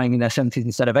US are dying in their 70s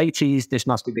instead of 80s. This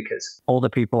must be because older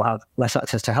people have less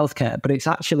access to healthcare. But it's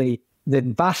actually the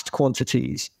vast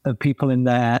quantities of people in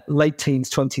their late teens,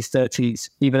 20s,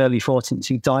 30s, even early 40s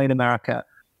who die in America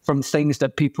from things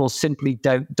that people simply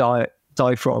don't die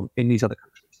from in these other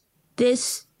countries.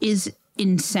 This is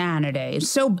insanity.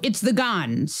 So it's the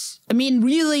guns. I mean,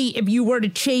 really, if you were to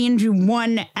change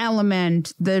one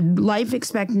element, the life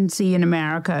expectancy in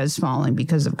America is falling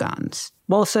because of guns.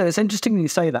 Well, so it's interesting that you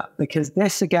say that, because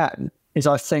this, again, is,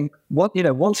 I think,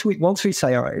 once we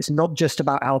say, all right, it's not just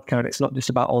about healthcare and it's not just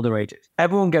about older ages.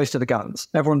 Everyone goes to the guns.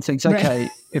 Everyone thinks, okay,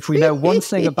 if we know one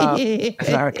thing about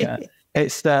America,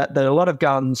 it's that there are a lot of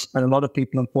guns and a lot of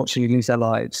people, unfortunately, lose their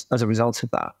lives as a result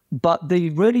of that. But the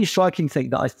really striking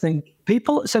thing that I think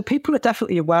people are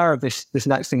definitely aware of this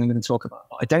next thing I'm going to talk about.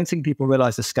 I don't think people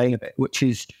realize the scale of it, which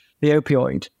is the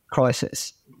opioid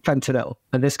crisis, fentanyl,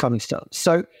 and this kind of stuff.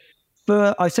 So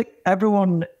I think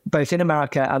everyone, both in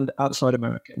America and outside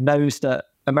America, knows that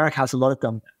America has a lot of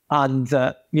guns, and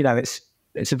that,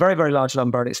 it's a very, very large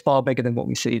number, and it's far bigger than what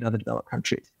we see in other developed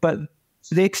countries. But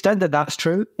to the extent that that's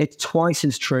true, it's twice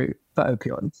as true for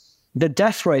opioids. The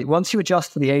death rate, once you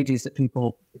adjust for the ages that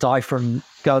people die from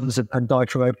guns and die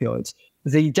from opioids,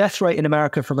 the death rate in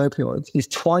America from opioids is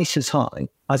twice as high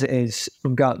as it is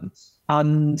from guns.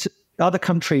 And other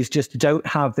countries just don't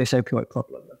have this opioid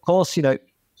problem. Of course,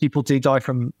 people do die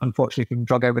unfortunately, from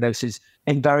drug overdoses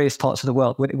in various parts of the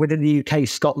world. Within the UK,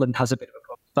 Scotland has a bit of a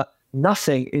problem, but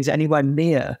nothing is anywhere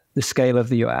near the scale of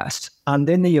the US. And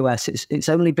in the US, it's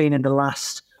only been in the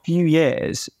last few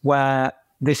years where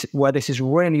this is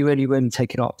really, really, really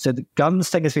taken off. So the guns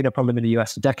thing has been a problem in the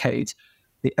US for decades.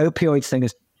 The opioids thing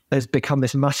has become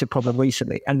this massive problem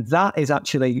recently. And that is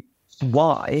actually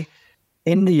why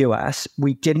in the US,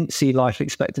 we didn't see life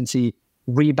expectancy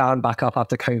rebound back up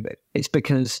after COVID. It's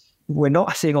because we're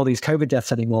not seeing all these COVID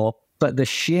deaths anymore, but the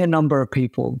sheer number of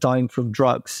people dying from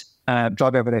drug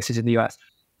overdoses in the US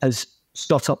has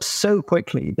shot up so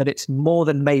quickly that it's more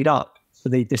than made up for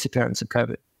the disappearance of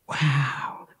COVID.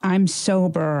 Wow. I'm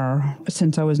sober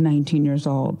since I was 19 years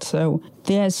old. So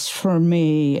this, for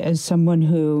me, as someone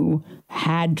who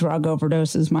had drug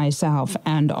overdoses myself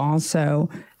and also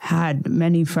had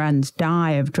many friends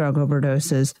die of drug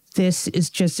overdoses, this is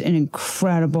just an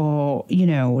incredible,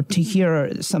 to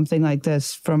hear something like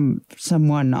this from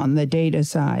someone on the data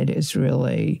side is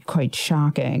really quite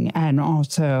shocking. And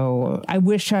also, I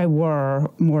wish I were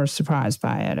more surprised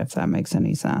by it, if that makes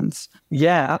any sense.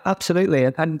 Yeah, absolutely.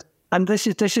 And this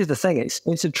is the thing.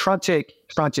 It's a tragic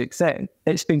thing.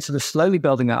 It's been sort of slowly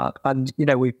building up, and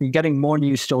we've been getting more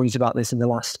news stories about this in the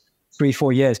last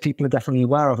 3-4 years. People are definitely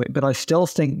aware of it, but I still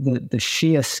think that the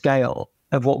sheer scale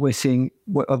of what we're seeing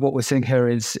here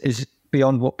is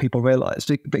beyond what people realize.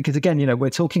 Because again, we're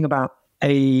talking about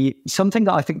something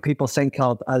that I think people think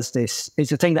of as this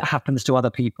is a thing that happens to other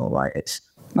people, right?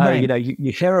 You know,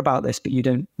 you hear about this, but you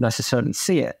don't necessarily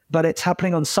see it. But it's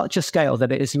happening on such a scale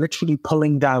that it is literally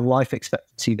pulling down life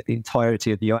expectancy for the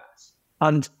entirety of the US.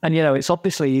 And you know, it's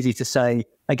obviously easy to say,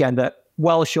 again, that,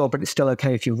 well, sure, but it's still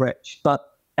okay if you're rich. But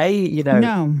you know,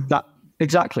 no.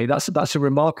 That's a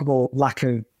remarkable lack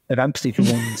of empathy for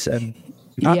one's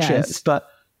compatriots. Yes. But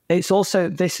it's also,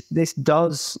 this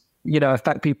does, you know,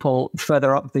 affect people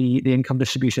further up the income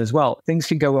distribution as well. Things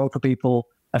can go well for people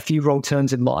a few wrong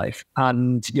turns in life,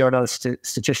 and you're another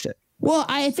statistic. Well,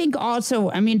 I think also,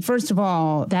 I mean, first of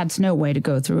all, that's no way to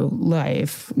go through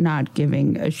life, not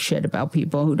giving a shit about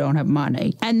people who don't have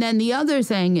money. And then the other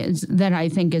thing is that I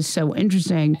think is so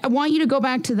interesting. I want you to go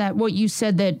back to that, what you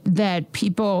said, that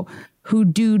people who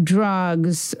do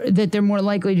drugs, that they're more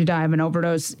likely to die of an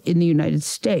overdose in the United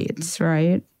States,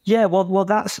 right? Yeah, well,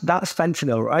 that's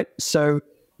fentanyl, right? So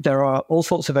there are all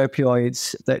sorts of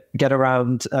opioids that get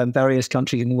around various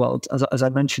countries in the world. As I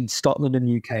mentioned, Scotland and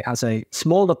the UK has a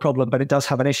smaller problem, but it does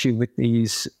have an issue with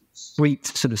these street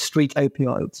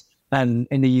opioids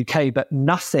in the UK. But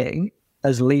nothing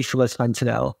as lethal as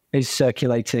fentanyl is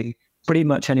circulating pretty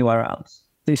much anywhere else.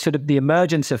 The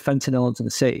emergence of fentanyl into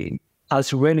the scene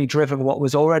has really driven what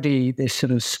was already this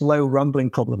sort of slow rumbling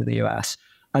problem in the US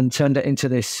and turned it into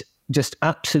this just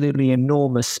absolutely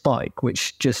enormous spike,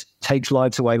 which just takes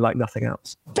lives away like nothing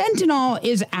else. Fentanyl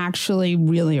is actually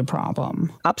really a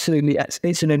problem. Absolutely.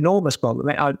 It's an enormous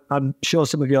problem. I'm sure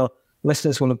some of your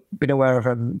listeners will have been aware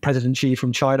of President Xi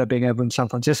from China being over in San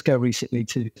Francisco recently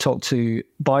to talk to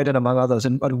Biden, among others.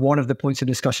 And one of the points of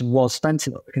discussion was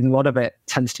fentanyl, because a lot of it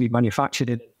tends to be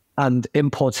manufactured and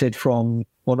imported from,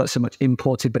 well, not so much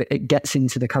imported, but it gets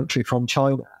into the country from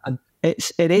China. And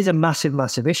it is a massive,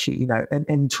 massive issue. You know,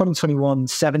 in 2021,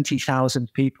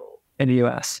 70,000 people in the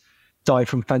US died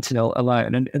from fentanyl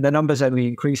alone, and the numbers only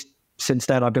increased since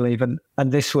then, I believe. And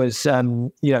this was,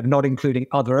 not including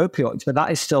other opioids, but that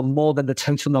is still more than the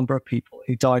total number of people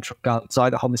who died from guns,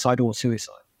 either homicide or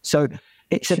suicide. So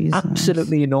it's an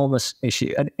absolutely enormous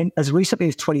issue. And as recently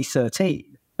as 2013,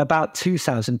 about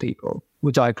 2,000 people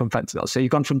were died from fentanyl. So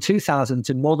you've gone from 2,000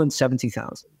 to more than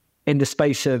 70,000 in the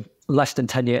space of less than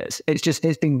 10 years.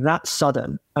 It's been that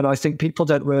sudden. And I think people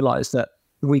don't realize that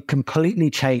we completely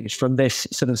changed from this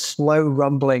sort of slow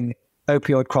rumbling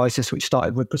opioid crisis, which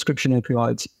started with prescription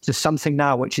opioids, to something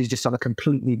now which is just on a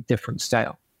completely different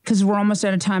scale. Because we're almost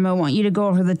out of time, I want you to go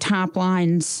over the top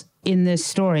lines in this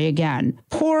story again.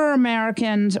 Poor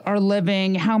Americans are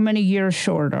living how many years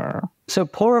shorter? So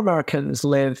poor Americans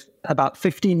live about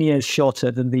 15 years shorter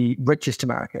than the richest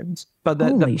Americans. But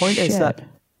the point is that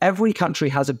every country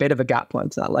has a bit of a gap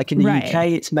like that. Like in the UK,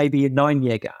 it's maybe a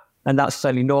 9-year gap. And that's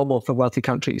certainly normal for wealthy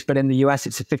countries. But in the US,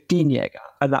 it's a 15-year gap.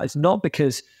 And that is not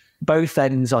because both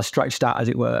ends are stretched out, as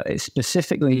it were. It's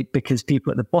specifically because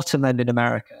people at the bottom end in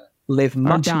America live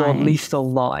much more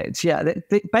lethal lives. Yeah,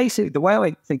 basically, the way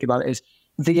I think about it is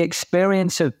the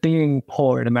experience of being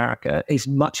poor in America is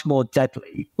much more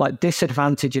deadly. Like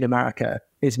disadvantage in America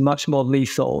is much more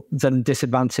lethal than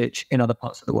disadvantage in other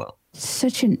parts of the world.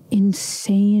 Such an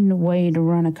insane way to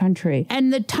run a country.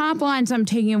 And the top lines I'm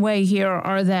taking away here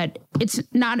are that it's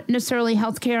not necessarily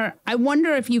healthcare. I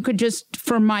wonder if you could just,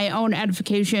 for my own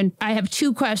edification, I have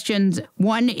two questions.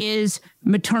 One is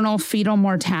maternal fetal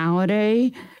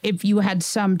mortality. If you had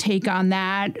some take on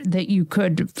that you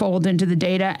could fold into the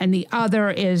data. And the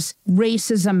other is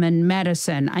racism in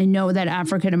medicine. I know that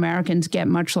African Americans get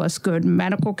much less good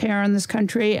medical care in this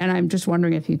country. And I'm just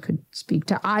wondering if you could speak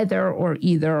to either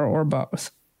or both.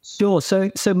 Sure.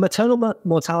 So maternal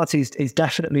mortality is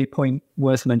definitely a point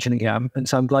worth mentioning here. And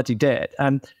so I'm glad you did.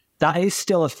 And that is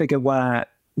still a figure where,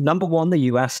 number one, the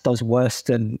US does worse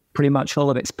than pretty much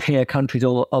all of its peer countries,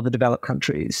 all other developed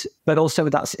countries. But also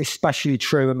that's especially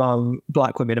true among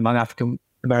Black women, among African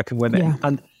American women. Yeah.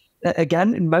 And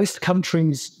again, most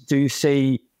countries do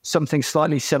see something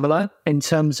slightly similar in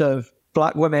terms of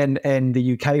Black women in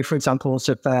the UK, for example,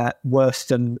 also fare worse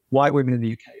than white women in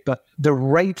the UK. But the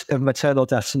rate of maternal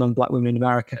deaths among Black women in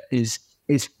America is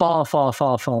far, far,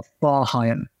 far, far, far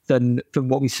higher than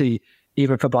what we see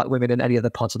even for Black women in any other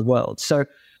part of the world. So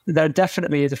there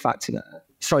definitely is a factor there.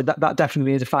 Sorry, that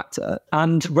definitely is a factor.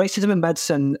 And racism in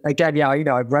medicine, again,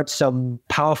 I've read some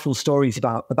powerful stories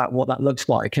about what that looks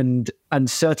like. And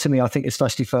certainly I think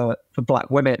especially for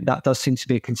Black women, that does seem to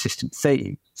be a consistent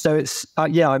theme. So it's,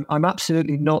 I'm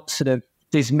absolutely not sort of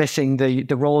dismissing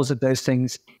the roles of those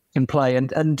things in play. And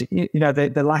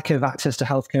the lack of access to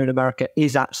healthcare in America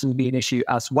is absolutely an issue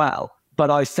as well. But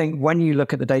I think when you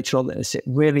look at the data on this, it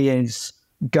really is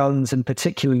guns and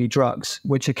particularly drugs,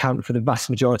 which account for the vast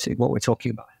majority of what we're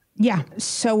talking about. Yeah,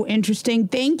 so interesting.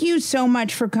 Thank you so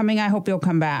much for coming. I hope you'll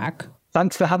come back.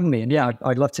 Thanks for having me. And yeah,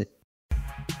 I'd love to.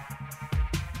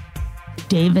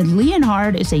 David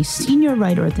Leonhardt is a senior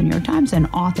writer at the New York Times and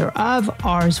author of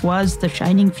Ours Was the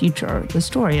Shining Future, the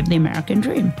story of the American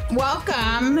dream.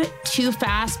 Welcome to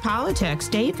Fast Politics,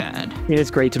 David. It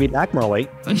is great to be back, Molly.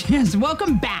 Yes,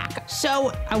 welcome back.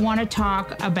 So I want to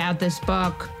talk about this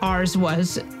book, Ours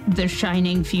Was the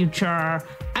Shining Future.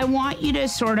 I want you to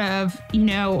sort of,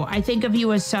 I think of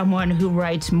you as someone who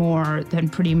writes more than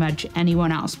pretty much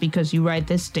anyone else because you write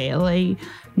this daily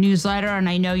newsletter, and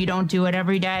I know you don't do it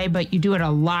every day, but you do it a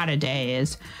lot of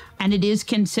days. And it is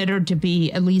considered to be,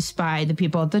 at least by the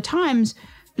people at the Times,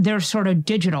 their sort of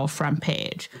digital front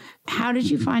page. How did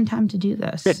you find time to do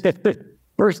this?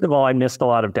 First of all, I missed a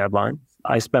lot of deadlines.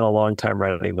 I spent a long time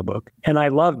writing the book, and I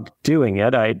loved doing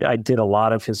it. I did a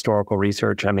lot of historical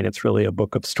research. I mean, it's really a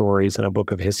book of stories and a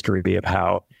book of history of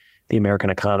how the American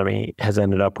economy has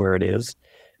ended up where it is.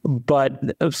 But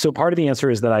so part of the answer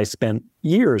is that I spent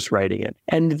years writing it.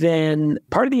 And then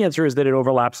part of the answer is that it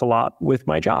overlaps a lot with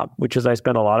my job, which is I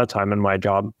spend a lot of time in my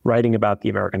job writing about the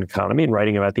American economy and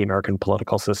writing about the American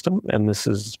political system. And this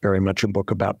is very much a book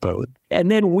about both.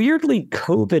 And then weirdly,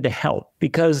 COVID helped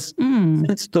because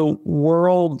since the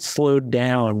world slowed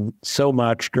down so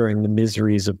much during the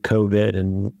miseries of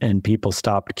COVID and people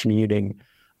stopped commuting,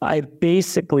 I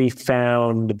basically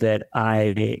found that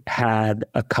I had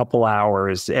a couple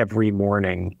hours every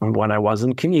morning when I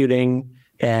wasn't commuting.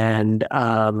 And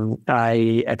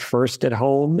I, at first at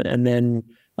home, and then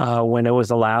when it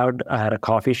was allowed, I had a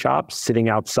coffee shop sitting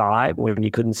outside when you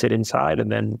couldn't sit inside,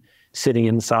 and then sitting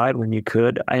inside when you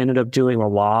could. I ended up doing a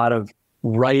lot of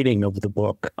writing of the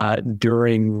book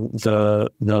during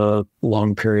the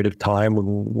long period of time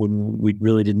when we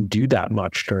really didn't do that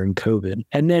much during COVID.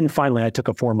 And then finally, I took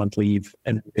a 4-month leave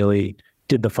and really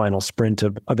did the final sprint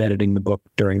of editing the book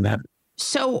during that.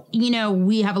 So,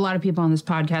 we have a lot of people on this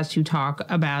podcast who talk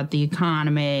about the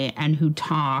economy and who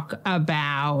talk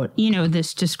about,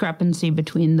 this discrepancy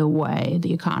between the way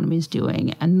the economy is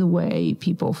doing and the way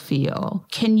people feel.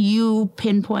 Can you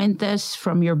pinpoint this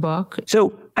from your book?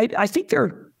 So I think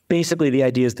they're basically the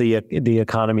idea is the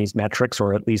economy's metrics,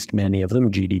 or at least many of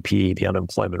them, GDP, the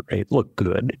unemployment rate, look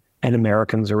good. And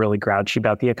Americans are really grouchy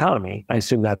about the economy. I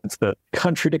assume that's the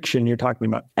contradiction you're talking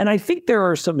about. And I think there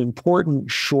are some important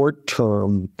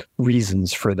short-term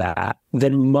reasons for that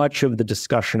much of the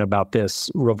discussion about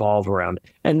this revolve around.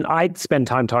 And I'd spend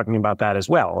time talking about that as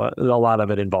well. A lot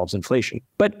of it involves inflation.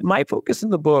 But my focus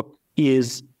in the book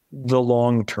is the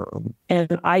long term.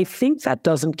 And I think that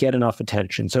doesn't get enough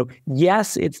attention. So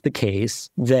yes, it's the case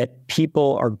that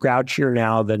people are grouchier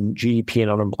now than GDP and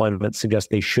unemployment suggest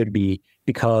they should be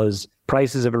because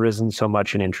prices have risen so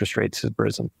much and interest rates have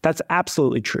risen. That's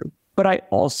absolutely true. But I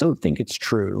also think it's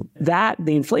true that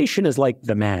the inflation is like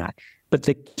the match. But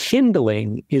the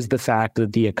kindling is the fact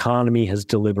that the economy has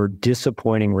delivered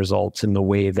disappointing results in the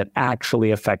way that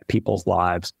actually affect people's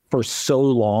lives for so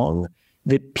long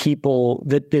that people,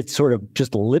 that sort of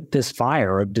just lit this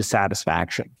fire of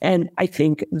dissatisfaction. And I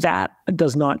think that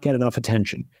does not get enough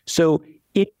attention. So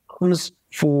it comes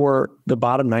for the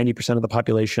bottom 90% of the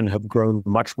population have grown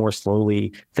much more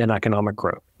slowly than economic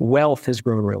growth. Wealth has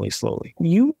grown really slowly.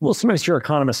 You will sometimes hear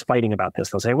economists fighting about this.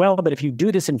 They'll say, well, but if you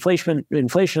do this inflation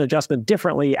adjustment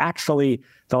differently, actually,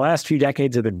 the last few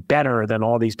decades have been better than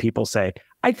all these people say.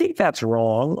 I think that's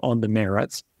wrong on the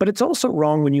merits, but it's also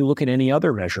wrong when you look at any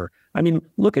other measure. I mean,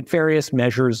 look at various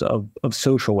measures of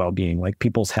social well-being, like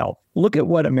people's health. Look at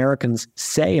what Americans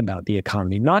say about the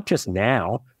economy, not just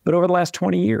now, but over the last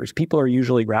 20 years. People are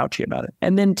usually grouchy about it.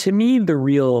 And then to me, the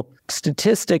real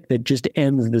statistic that just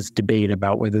ends this debate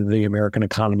about whether the American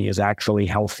economy is actually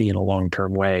healthy in a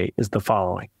long-term way is the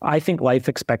following. I think life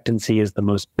expectancy is the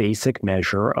most basic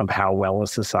measure of how well a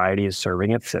society is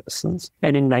serving its citizens.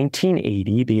 And in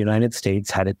 1980, the United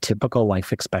States had a typical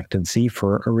life expectancy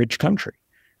for a rich country,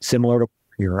 similar to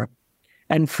Europe.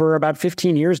 And for about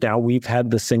 15 years now, we've had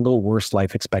the single worst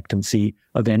life expectancy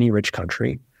of any rich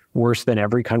country, worse than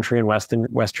every country in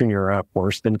Western Europe,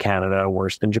 worse than Canada,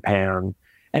 worse than Japan.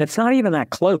 And it's not even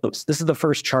that close. This is the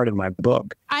first chart in my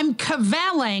book. I'm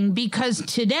cavelling because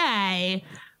today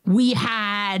we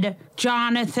had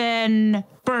Jonathan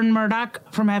Murdoch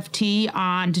from FT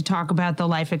on to talk about the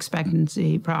life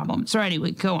expectancy problem. So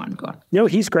anyway, go on. No,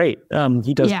 he's great.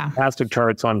 He does fantastic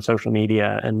charts on social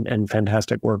media and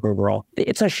fantastic work overall.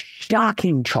 It's a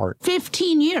shocking chart.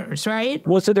 15 years, right?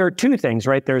 Well, so there are two things,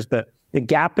 right? There's the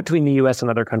gap between the U.S.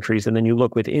 and other countries, and then you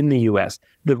look within the U.S.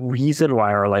 The reason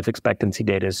why our life expectancy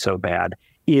data is so bad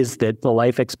is that the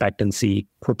life expectancy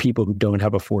for people who don't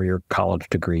have a 4-year college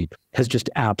degree has just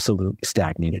absolutely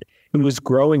stagnated. It was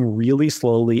growing really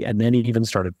slowly, and then it even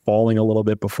started falling a little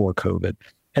bit before COVID,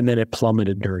 and then it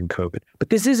plummeted during COVID. But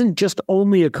this isn't just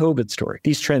only a COVID story.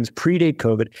 These trends predate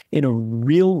COVID in a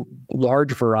real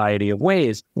large variety of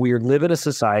ways. We live in a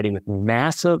society with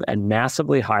massive and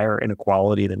massively higher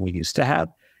inequality than we used to have,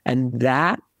 and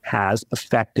that has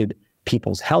affected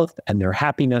people's health and their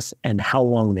happiness and how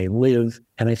long they live.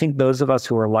 And I think those of us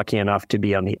who are lucky enough to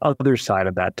be on the other side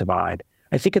of that divide,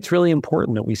 I think it's really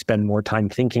important that we spend more time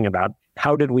thinking about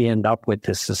how did we end up with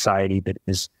this society that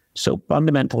is so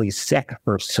fundamentally sick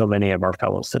for so many of our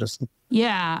fellow citizens.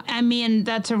 Yeah, I mean,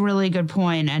 that's a really good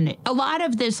point. And a lot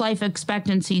of this life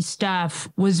expectancy stuff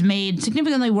was made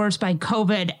significantly worse by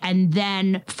COVID and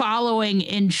then following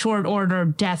in short order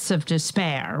deaths of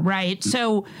despair, right?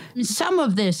 So some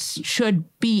of this should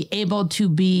be able to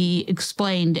be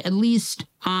explained, at least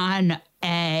on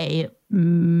a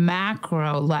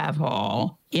macro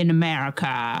level in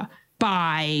America,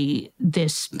 by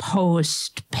this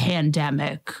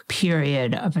post-pandemic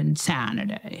period of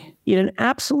insanity. In an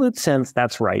absolute sense,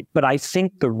 that's right. But I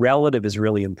think the relative is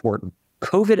really important.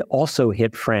 COVID also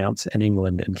hit France and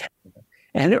England and Canada.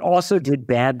 And it also did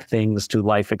bad things to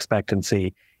life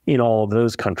expectancy in all of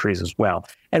those countries as well.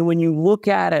 And when you look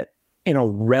at it in a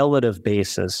relative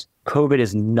basis, COVID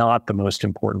is not the most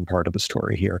important part of the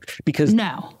story here, because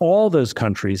all those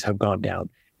countries have gone down.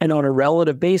 And on a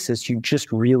relative basis, you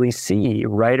just really see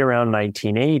right around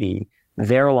 1980,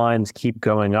 their lines keep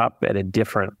going up at a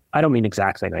different, I don't mean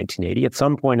exactly 1980, at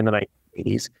some point in the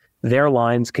 1980s, their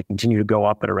lines continue to go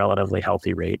up at a relatively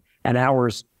healthy rate, and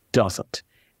ours doesn't.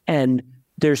 And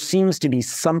there seems to be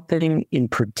something in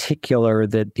particular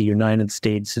that the United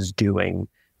States is doing,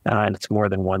 and it's more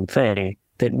than one thing,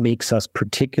 that makes us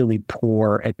particularly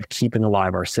poor at keeping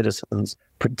alive our citizens,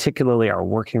 particularly our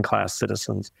working class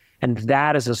citizens. And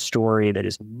that is a story that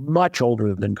is much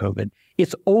older than COVID.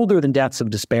 It's older than deaths of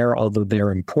despair, although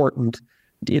they're important.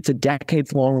 It's a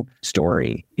decades-long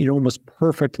story. It almost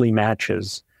perfectly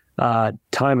matches,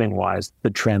 timing-wise, the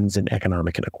trends in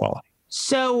economic inequality.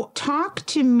 So talk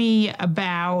to me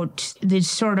about these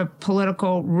sort of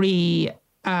political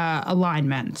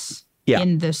realignments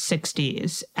in the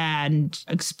 60s and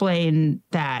explain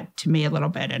that to me a little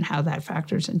bit and how that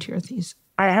factors into your thesis.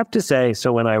 I have to say,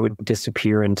 so when I would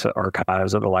disappear into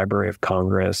archives of the Library of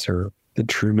Congress or the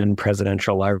Truman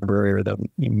Presidential Library or the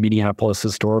Minneapolis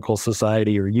Historical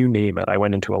Society or you name it, I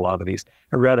went into a lot of these.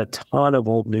 I read a ton of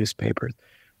old newspapers.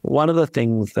 One of the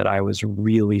things that I was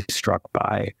really struck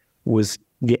by was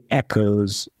the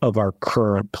echoes of our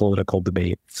current political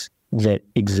debates that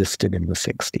existed in the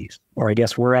 60s. Or I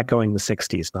guess we're echoing the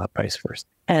 60s, not vice versa.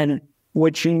 And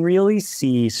what you really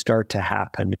see start to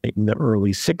happen in the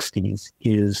early 60s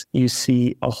is you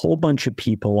see a whole bunch of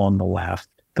people on the left.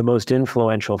 The most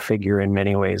influential figure in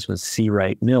many ways was C.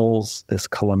 Wright Mills, this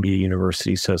Columbia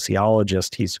University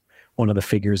sociologist. He's one of the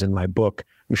figures in my book.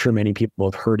 I'm sure many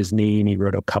people have heard his name. He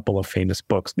wrote a couple of famous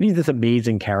books. But he's this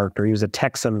amazing character. He was a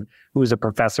Texan who was a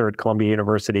professor at Columbia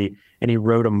University, and he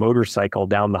rode a motorcycle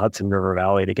down the Hudson River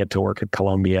Valley to get to work at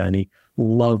Columbia, and he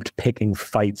loved picking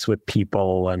fights with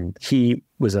people. And he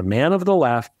was a man of the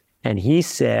left, and he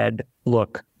said,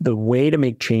 look, the way to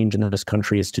make change in this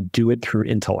country is to do it through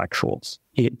intellectuals.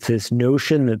 It's this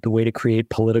notion that the way to create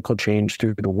political change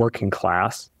through the working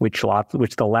class, which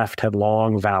the left had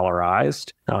long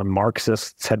valorized,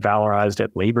 Marxists had valorized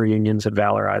it, labor unions had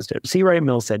valorized it. C. Wright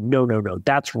Mills said, no,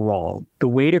 that's wrong. The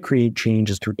way to create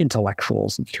change is through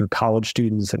intellectuals, and through college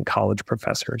students and college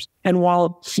professors. And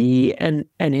while he and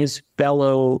his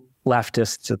fellow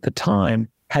leftists at the time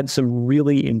had some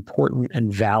really important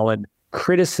and valid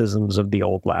criticisms of the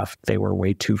old left, they were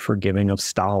way too forgiving of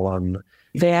Stalin.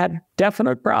 They had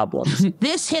definite problems.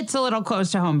 This hits a little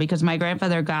close to home because my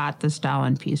grandfather got the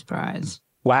Stalin Peace Prize.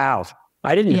 Wow.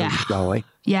 I didn't know Stalin.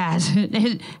 Yes.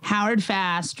 Howard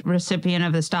Fast, recipient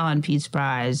of the Stalin Peace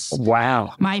Prize.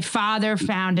 Wow. My father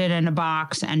found it in a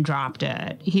box and dropped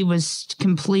it. He was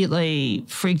completely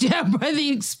freaked out by the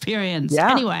experience.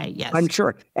 Yeah. Anyway, yes. I'm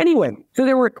sure. Anyway, so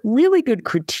there were really good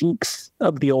critiques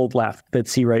of the old left that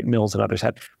C. Wright Mills and others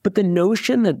had. But the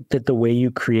notion that the way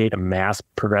you create a mass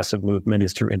progressive movement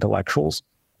is through intellectuals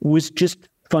was just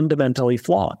fundamentally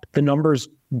flawed. The numbers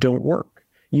don't work.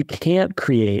 You can't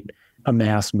create a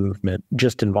mass movement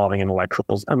just involving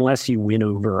intellectuals unless you win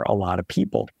over a lot of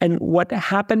people. And what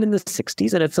happened in the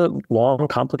 60s, and it's a long,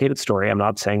 complicated story, I'm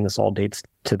not saying this all dates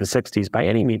to the 60s by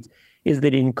any means, is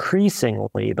that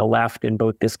increasingly the left in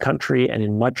both this country and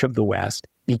in much of the West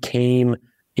became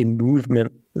a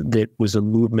movement that was a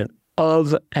movement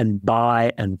of and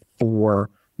by and for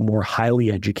more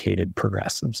highly educated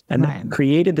progressives. And that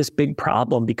created this big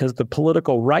problem because the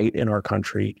political right in our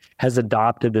country has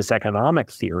adopted this economic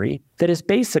theory that has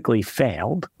basically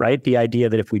failed, right? The idea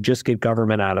that if we just get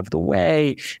government out of the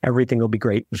way, everything will be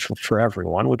great for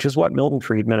everyone, which is what Milton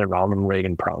Friedman and Ronald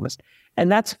Reagan promised.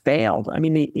 And that's failed. I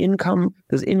mean,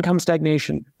 there's income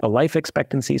stagnation, the life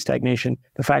expectancy stagnation,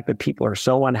 the fact that people are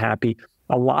so unhappy.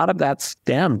 A lot of that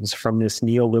stems from this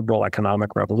neoliberal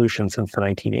economic revolution since the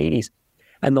 1980s.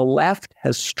 And the left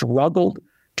has struggled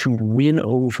to win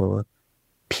over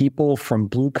people from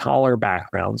blue-collar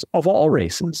backgrounds of all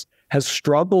races, has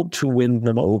struggled to win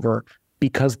them over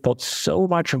because so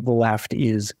much of the left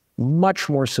is much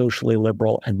more socially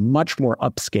liberal and much more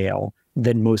upscale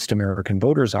than most American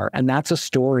voters are. And that's a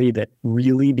story that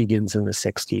really begins in the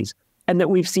 60s and that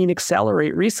we've seen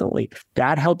accelerate recently.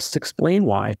 That helps to explain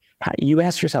why. You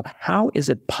ask yourself, how is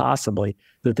it possibly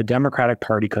that the Democratic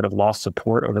Party could have lost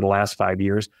support over the last 5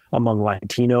 years among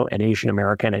Latino and Asian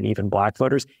American and even Black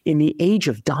voters in the age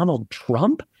of Donald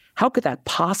Trump? How could that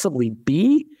possibly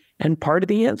be? And part of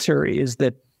the answer is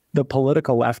that the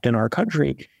political left in our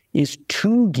country is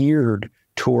too geared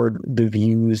toward the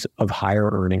views of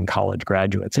higher earning college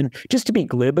graduates. And just to be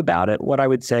glib about it, what I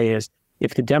would say is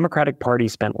if the Democratic Party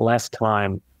spent less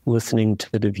time listening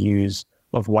to the views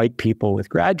of white people with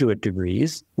graduate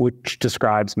degrees, which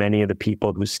describes many of the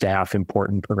people who staff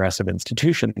important progressive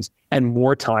institutions, and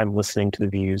more time listening to the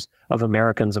views of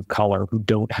Americans of color who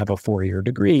don't have a 4-year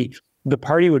degree, the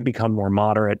party would become more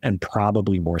moderate and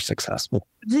probably more successful.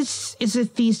 This is a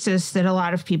thesis that a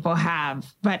lot of people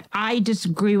have, but I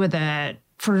disagree with it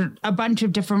for a bunch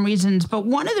of different reasons. But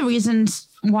one of the reasons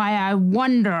why I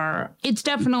wonder, it's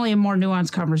definitely a more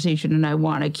nuanced conversation, and I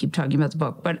want to keep talking about the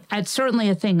book, but it's certainly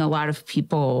a thing a lot of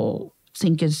people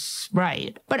think is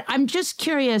right. But I'm just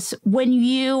curious, when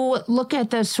you look at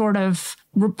the sort of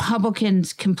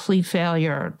Republicans' complete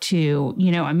failure to,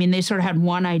 they sort of had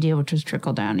one idea, which was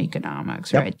trickle-down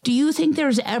economics, right? Do you think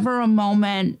there's ever a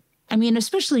moment,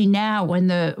 especially now when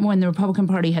the Republican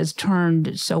Party has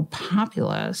turned so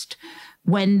populist,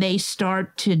 when they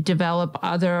start to develop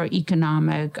other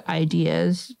economic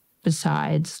ideas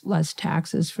besides less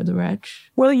taxes for the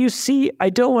rich? Well, you see, I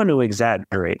don't want to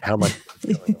exaggerate how much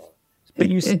but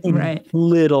you see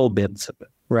little bits of it,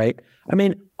 right?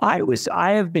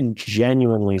 I have been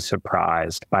genuinely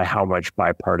surprised by how much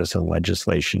bipartisan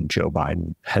legislation Joe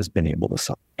Biden has been able to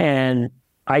sign. And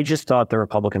I just thought the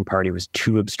Republican Party was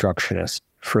too obstructionist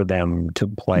for them to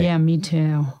play. Yeah, me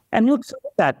too. And look,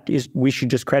 we should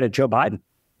just credit Joe Biden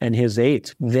and his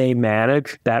aides. They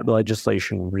managed that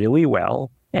legislation really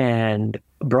well. And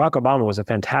Barack Obama was a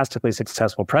fantastically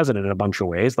successful president in a bunch of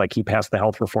ways. Like, he passed the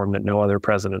health reform that no other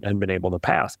president had been able to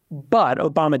pass. But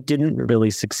Obama didn't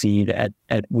really succeed at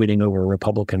winning over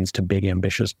Republicans to big,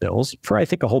 ambitious bills for, I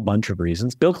think, a whole bunch of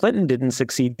reasons. Bill Clinton didn't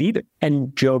succeed either.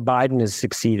 And Joe Biden has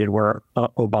succeeded where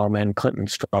Obama and Clinton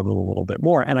struggled a little bit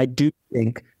more. And I do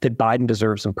think that Biden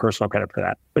deserves some personal credit for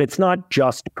that. But it's not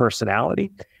just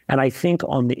personality. And I think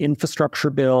on the infrastructure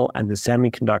bill and the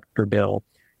semiconductor bill,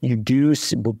 you do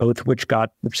see, both of which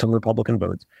got some Republican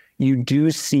votes, you do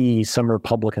see some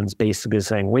Republicans basically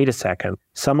saying, wait a second,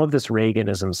 some of this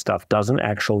Reaganism stuff doesn't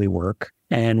actually work,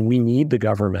 and we need the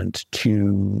government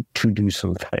to do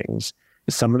some things.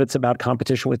 Some of it's about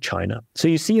competition with China. So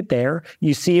you see it there.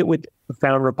 You see it with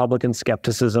profound Republican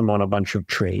skepticism on a bunch of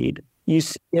trade. You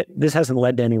see it, this hasn't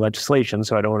led to any legislation,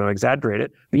 so I don't want to exaggerate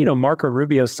it. But, Marco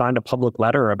Rubio signed a public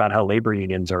letter about how labor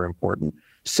unions are important.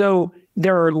 So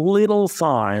there are little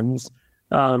signs.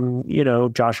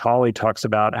 Josh Hawley talks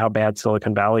about how bad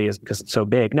Silicon Valley is because it's so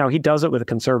big. Now, he does it with a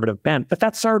conservative bent, but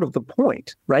that's sort of the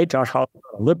point, right? Josh Hawley is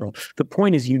not a liberal. The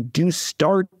point is you do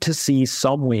start to see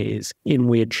some ways in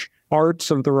which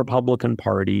parts of the Republican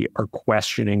Party are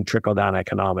questioning trickle-down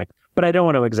economics. But I don't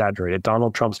want to exaggerate it.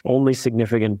 Donald Trump's only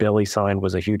significant bill he signed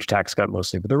was a huge tax cut,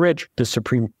 mostly for the rich. The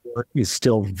Supreme Court is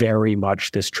still very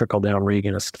much this trickle-down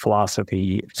Reaganist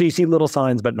philosophy. So you see little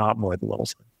signs, but not more than little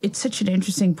signs. It's such an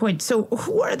interesting point. So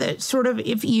who are the sort of,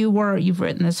 you've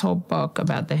written this whole book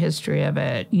about the history of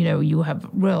it, you have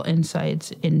real insights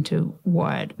into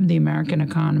what the American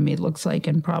economy looks like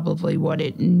and probably what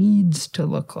it needs to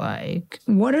look like.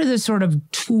 What are the sort of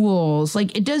tools?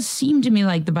 Like, it does seem to me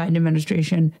like the Biden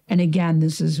administration, and again,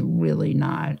 this is really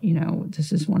not,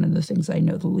 this is one of the things I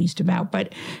know the least about,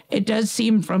 but it does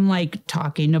seem from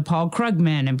talking to Paul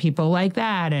Krugman and people like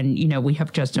that, and, we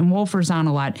have Justin Wolfers on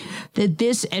a lot, that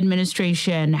this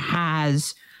administration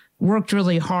has worked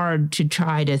really hard to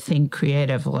try to think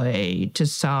creatively to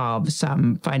solve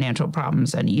some financial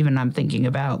problems. And even I'm thinking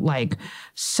about like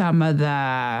some of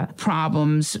the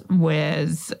problems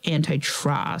with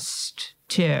antitrust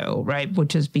too, right?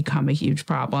 Which has become a huge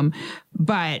problem.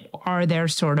 But are there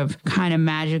sort of kind of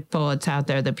magic bullets out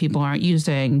there that people aren't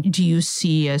using? Do you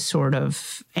see a sort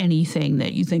of anything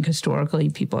that you think historically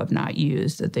people have not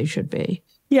used that they should be?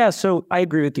 Yeah, so I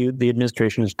agree with you. The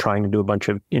administration is trying to do a bunch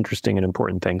of interesting and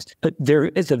important things. But there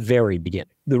is a very beginning.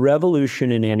 The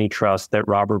revolution in antitrust that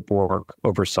Robert Bork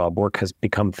oversaw. Bork has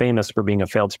become famous for being a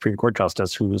failed Supreme Court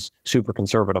justice who was super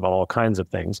conservative on all kinds of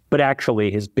things. But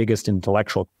actually, his biggest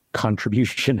intellectual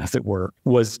contribution, as it were,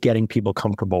 was getting people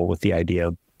comfortable with the idea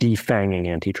of defanging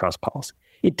antitrust policy.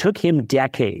 It took him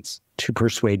decades to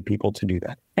persuade people to do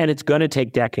that. And it's going to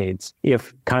take decades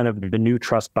if kind of the new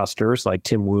trust busters like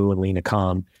Tim Wu and Lina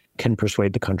Khan can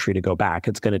persuade the country to go back.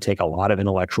 It's going to take a lot of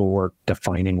intellectual work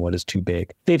defining what is too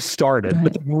big. They've started,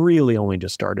 but they've really only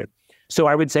just started. So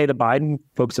I would say the Biden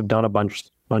folks have done a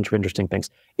bunch of interesting things.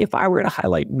 If I were to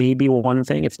highlight maybe one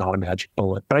thing, it's not a magic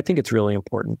bullet, but I think it's really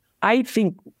important. I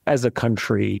think as a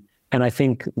country, and I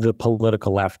think the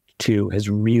political left too, has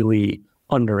really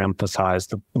underemphasized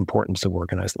the importance of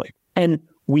organized labor. And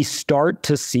we start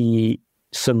to see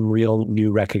some real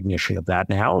new recognition of that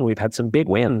now. And we've had some big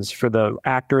wins for the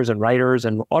actors and writers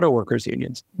and auto workers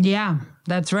unions. Yeah,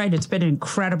 that's right. It's been an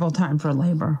incredible time for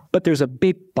labor. But there's a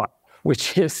big but,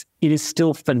 which is it is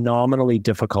still phenomenally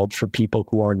difficult for people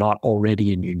who are not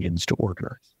already in unions to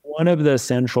organize. One of the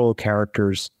central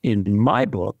characters in my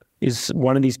book is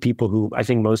one of these people who I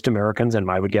think most Americans, and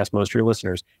I would guess most of your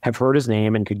listeners, have heard his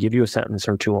name and could give you a sentence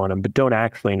or two on him, but don't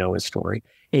actually know his story.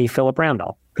 A. Philip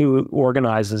Randolph, who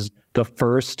organizes the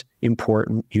first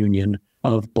important union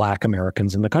of Black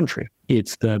Americans in the country.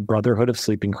 It's the Brotherhood of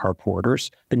Sleeping Car Porters.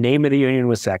 The name of the union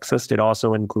was sexist. It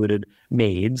also included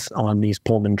maids on these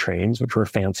Pullman trains, which were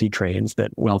fancy trains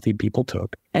that wealthy people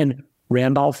took. And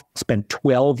Randolph spent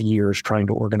 12 years trying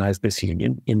to organize this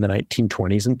union in the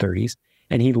 1920s and 30s.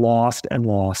 And he lost and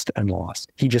lost and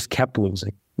lost. He just kept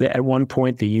losing. At one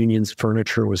point, the union's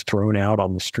furniture was thrown out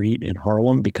on the street in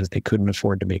Harlem because they couldn't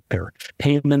afford to make their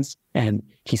payments. And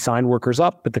he signed workers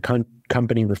up, but the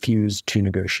company refused to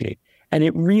negotiate. And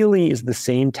it really is the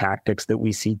same tactics that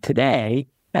we see today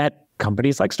at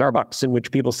companies like Starbucks, in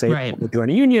which people say, we'll join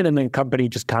a union, and then the company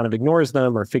just kind of ignores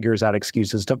them or figures out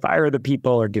excuses to fire the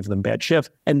people or give them bad shifts.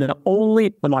 And not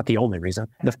the only reason,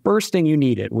 the first thing you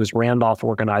needed was Randolph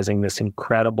organizing this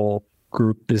incredible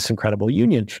group, this incredible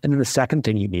union. And then the second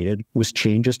thing you needed was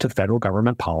changes to federal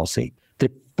government policy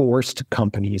that forced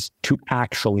companies to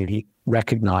actually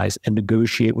recognize and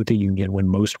negotiate with the union when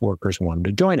most workers wanted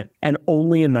to join it. And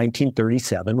only in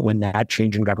 1937, when that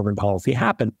change in government policy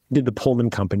happened, did the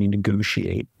Pullman Company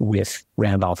negotiate with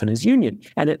Randolph and his union.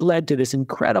 And it led to this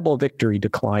incredible victory,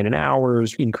 decline in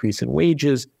hours, increase in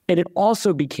wages. And it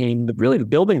also became really the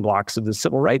building blocks of the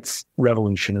civil rights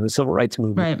revolution and the civil rights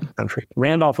movement in the country.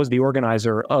 Randolph was the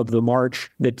organizer of the march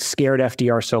that scared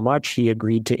FDR so much, he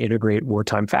agreed to integrate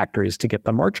wartime factories to get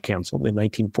the march canceled in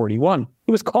 1941.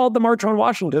 It was called the March on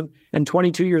Washington. And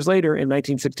 22 years later, in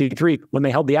 1963, when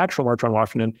they held the actual March on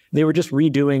Washington, they were just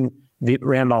redoing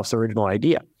Randolph's original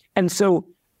idea. And so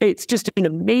it's just an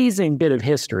amazing bit of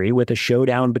history with a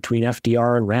showdown between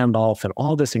FDR and Randolph and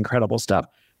all this incredible stuff.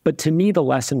 But to me, the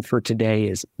lesson for today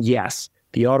is, yes,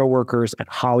 the auto workers and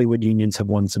Hollywood unions have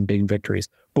won some big victories,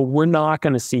 but we're not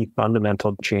going to see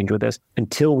fundamental change with this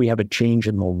until we have a change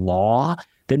in the law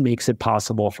that makes it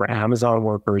possible for Amazon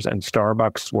workers and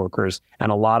Starbucks workers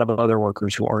and a lot of other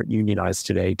workers who aren't unionized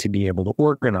today to be able to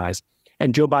organize.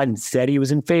 And Joe Biden said he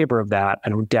was in favor of that. I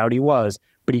don't doubt he was,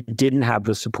 but he didn't have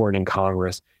the support in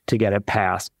Congress to get it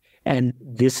passed. And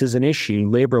this is an issue,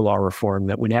 labor law reform,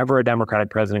 that whenever a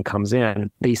Democratic president comes in,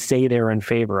 they say they're in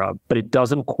favor of, but it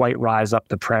doesn't quite rise up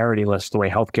the priority list the way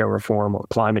healthcare reform or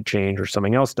climate change or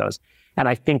something else does. And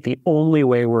I think the only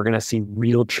way we're going to see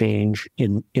real change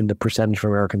in the percentage of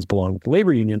Americans belonging to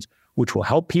labor unions, which will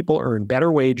help people earn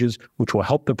better wages, which will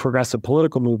help the progressive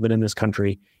political movement in this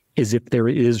country, is if there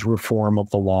is reform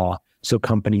of the law so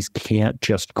companies can't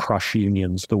just crush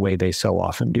unions the way they so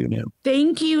often do now.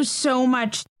 Thank you so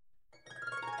much.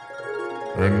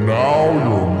 And now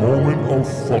your moment of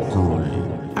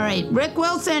fuckery. All right, Rick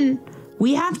Wilson,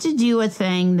 we have to do a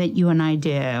thing that you and I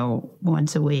do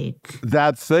once a week.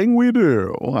 That thing we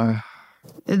do.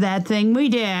 That thing we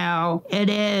do. It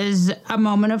is a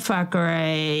moment of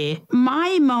fuckery.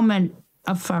 My moment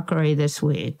of fuckery this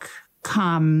week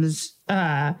comes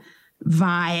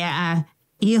via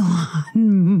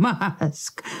Elon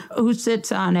Musk, who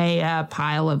sits on a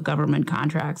pile of government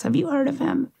contracts. Have you heard of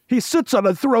him? He sits on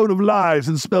a throne of lies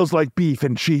and smells like beef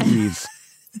and cheese.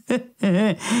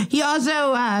 He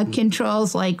also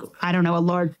controls, a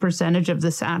large percentage of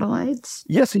the satellites.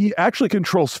 Yes, he actually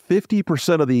controls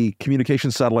 50% of the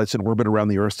communication satellites in orbit around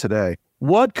the Earth today.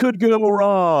 What could go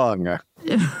wrong?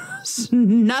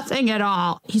 Nothing at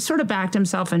all. He sort of backed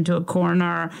himself into a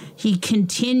corner. He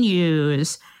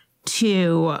continues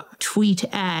to tweet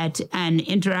at and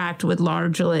interact with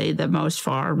largely the most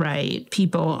far-right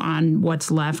people on what's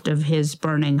left of his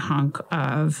burning hunk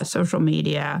of social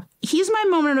media. He's my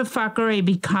moment of fuckery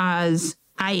because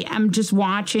I am just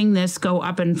watching this go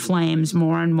up in flames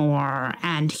more and more,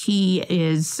 and he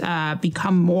is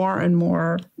become more and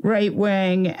more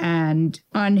right-wing and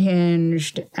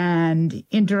unhinged and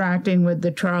interacting with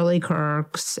the Charlie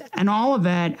Kirks and all of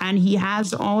it. And he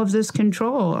has all of this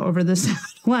control over the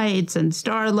satellites and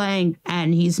Starlink,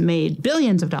 and he's made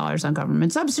billions of dollars on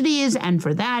government subsidies. And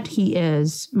for that, he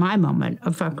is my moment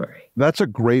of fuckery. That's a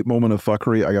great moment of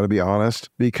fuckery, I got to be honest,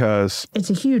 because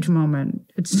it's a huge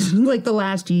moment. It's like the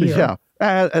last year. Yeah.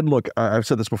 And look, I've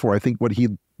said this before. I think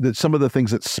that some of the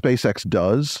things that SpaceX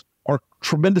does are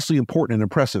tremendously important and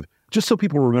impressive. Just so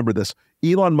people remember this,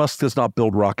 Elon Musk does not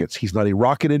build rockets. He's not a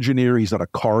rocket engineer. He's not a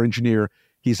car engineer.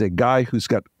 He's a guy who's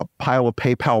got a pile of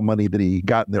PayPal money that he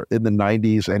got in the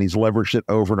 90s, and he's leveraged it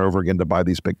over and over again to buy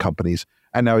these big companies.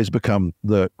 And now he's become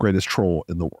the greatest troll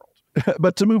in the world.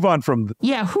 But to move on from...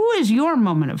 who is your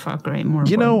moment of fuckery?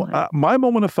 My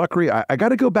moment of fuckery, I got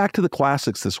to go back to the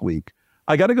classics this week.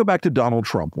 I got to go back to Donald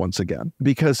Trump once again,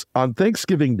 because on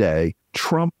Thanksgiving Day,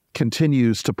 Trump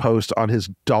continues to post on his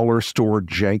dollar store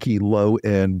janky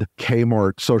low-end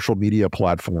Kmart social media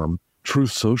platform,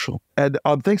 Truth Social. And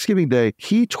on Thanksgiving Day,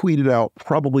 he tweeted out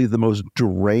probably the most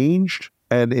deranged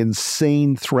and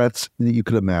insane threats that you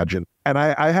could imagine. And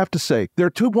I have to say, there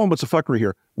are two moments of fuckery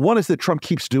here. One is that Trump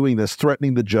keeps doing this,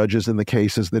 threatening the judges in the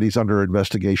cases that he's under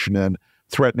investigation in,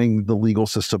 threatening the legal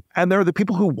system. And there are the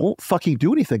people who won't fucking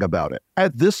do anything about it.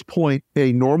 At this point,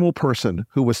 a normal person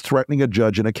who was threatening a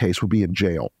judge in a case would be in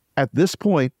jail. At this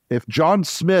point, if John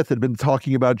Smith had been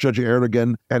talking about Judge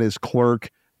Erdogan and his clerk,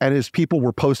 and his people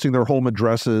were posting their home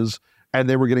addresses, and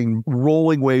they were getting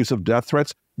rolling waves of death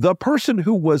threats, the person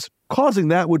who was causing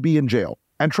that would be in jail.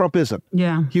 And Trump isn't.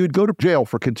 Yeah. He would go to jail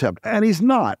for contempt, and he's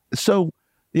not. So,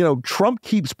 Trump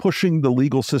keeps pushing the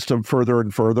legal system further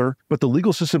and further, but the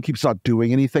legal system keeps not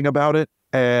doing anything about it.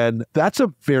 And that's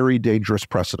a very dangerous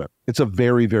precedent. It's a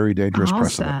very, very dangerous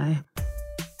precedent.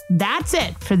 That's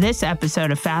it for this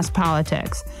episode of Fast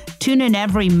Politics. Tune in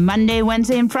every Monday,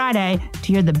 Wednesday, and Friday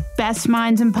to hear the best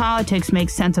minds in politics make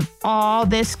sense of all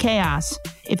this chaos.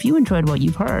 If you enjoyed what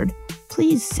you've heard,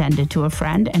 please send it to a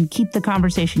friend and keep the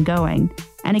conversation going.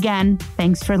 And again,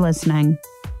 thanks for listening.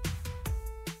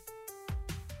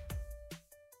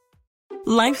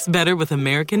 Life's better with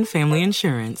American Family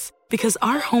Insurance because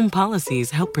our home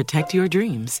policies help protect your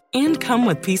dreams and come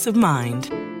with peace of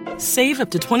mind. Save up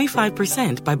to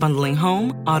 25% by bundling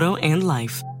home, auto, and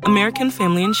life. American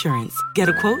Family Insurance. Get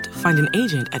a quote, find an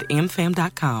agent at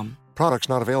amfam.com. Products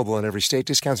not available in every state.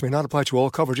 Discounts may not apply to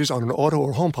all coverages on an auto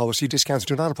or home policy. Discounts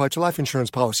do not apply to life insurance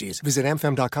policies. Visit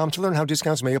amfam.com to learn how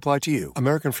discounts may apply to you.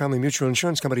 American Family Mutual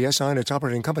Insurance Company, SI, and its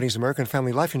operating companies, American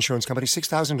Family Life Insurance Company,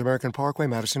 6000 American Parkway,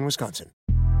 Madison, Wisconsin.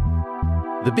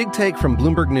 The Big Take from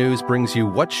Bloomberg News brings you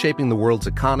what's shaping the world's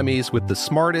economies with the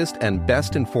smartest and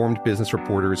best-informed business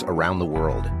reporters around the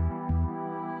world.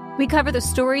 We cover the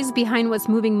stories behind what's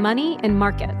moving money and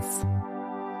markets,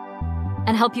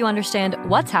 and help you understand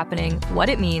what's happening, what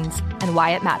it means, and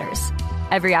why it matters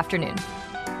every afternoon.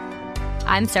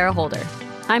 I'm Sarah Holder.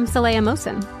 I'm Saleha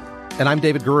Mohsin. And I'm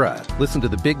David Gura. Listen to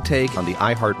The Big Take on the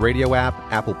iHeartRadio app,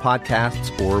 Apple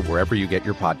Podcasts, or wherever you get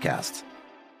your podcasts.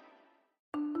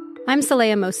 I'm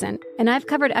Saleha Mohsin, and I've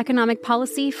covered economic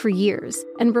policy for years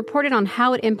and reported on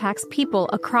how it impacts people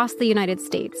across the United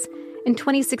States. In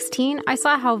 2016, I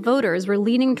saw how voters were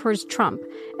leaning towards Trump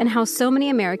and how so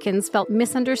many Americans felt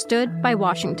misunderstood by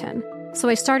Washington. So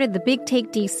I started The Big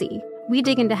Take DC. We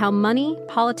dig into how money,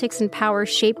 politics, and power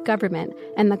shape government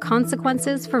and the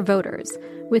consequences for voters.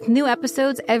 With new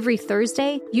episodes every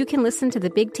Thursday, you can listen to The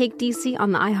Big Take DC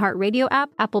on the iHeartRadio app,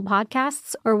 Apple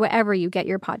Podcasts, or wherever you get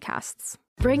your podcasts.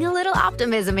 Bring a little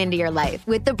optimism into your life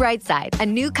with The Bright Side, a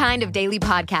new kind of daily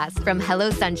podcast from Hello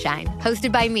Sunshine,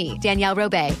 hosted by me, Danielle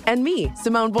Robay. And me,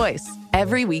 Simone Boyce.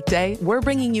 Every weekday, we're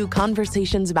bringing you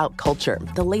conversations about culture,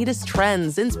 the latest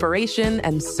trends, inspiration,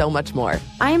 and so much more.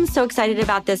 I am so excited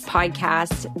about this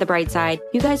podcast, The Bright Side.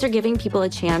 You guys are giving people a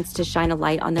chance to shine a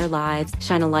light on their lives,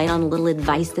 shine a light on a little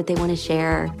advice that they want to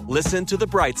share. Listen to The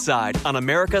Bright Side on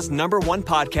America's #1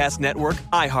 podcast network,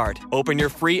 iHeart. Open your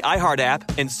free iHeart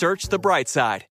app and search The Bright Side.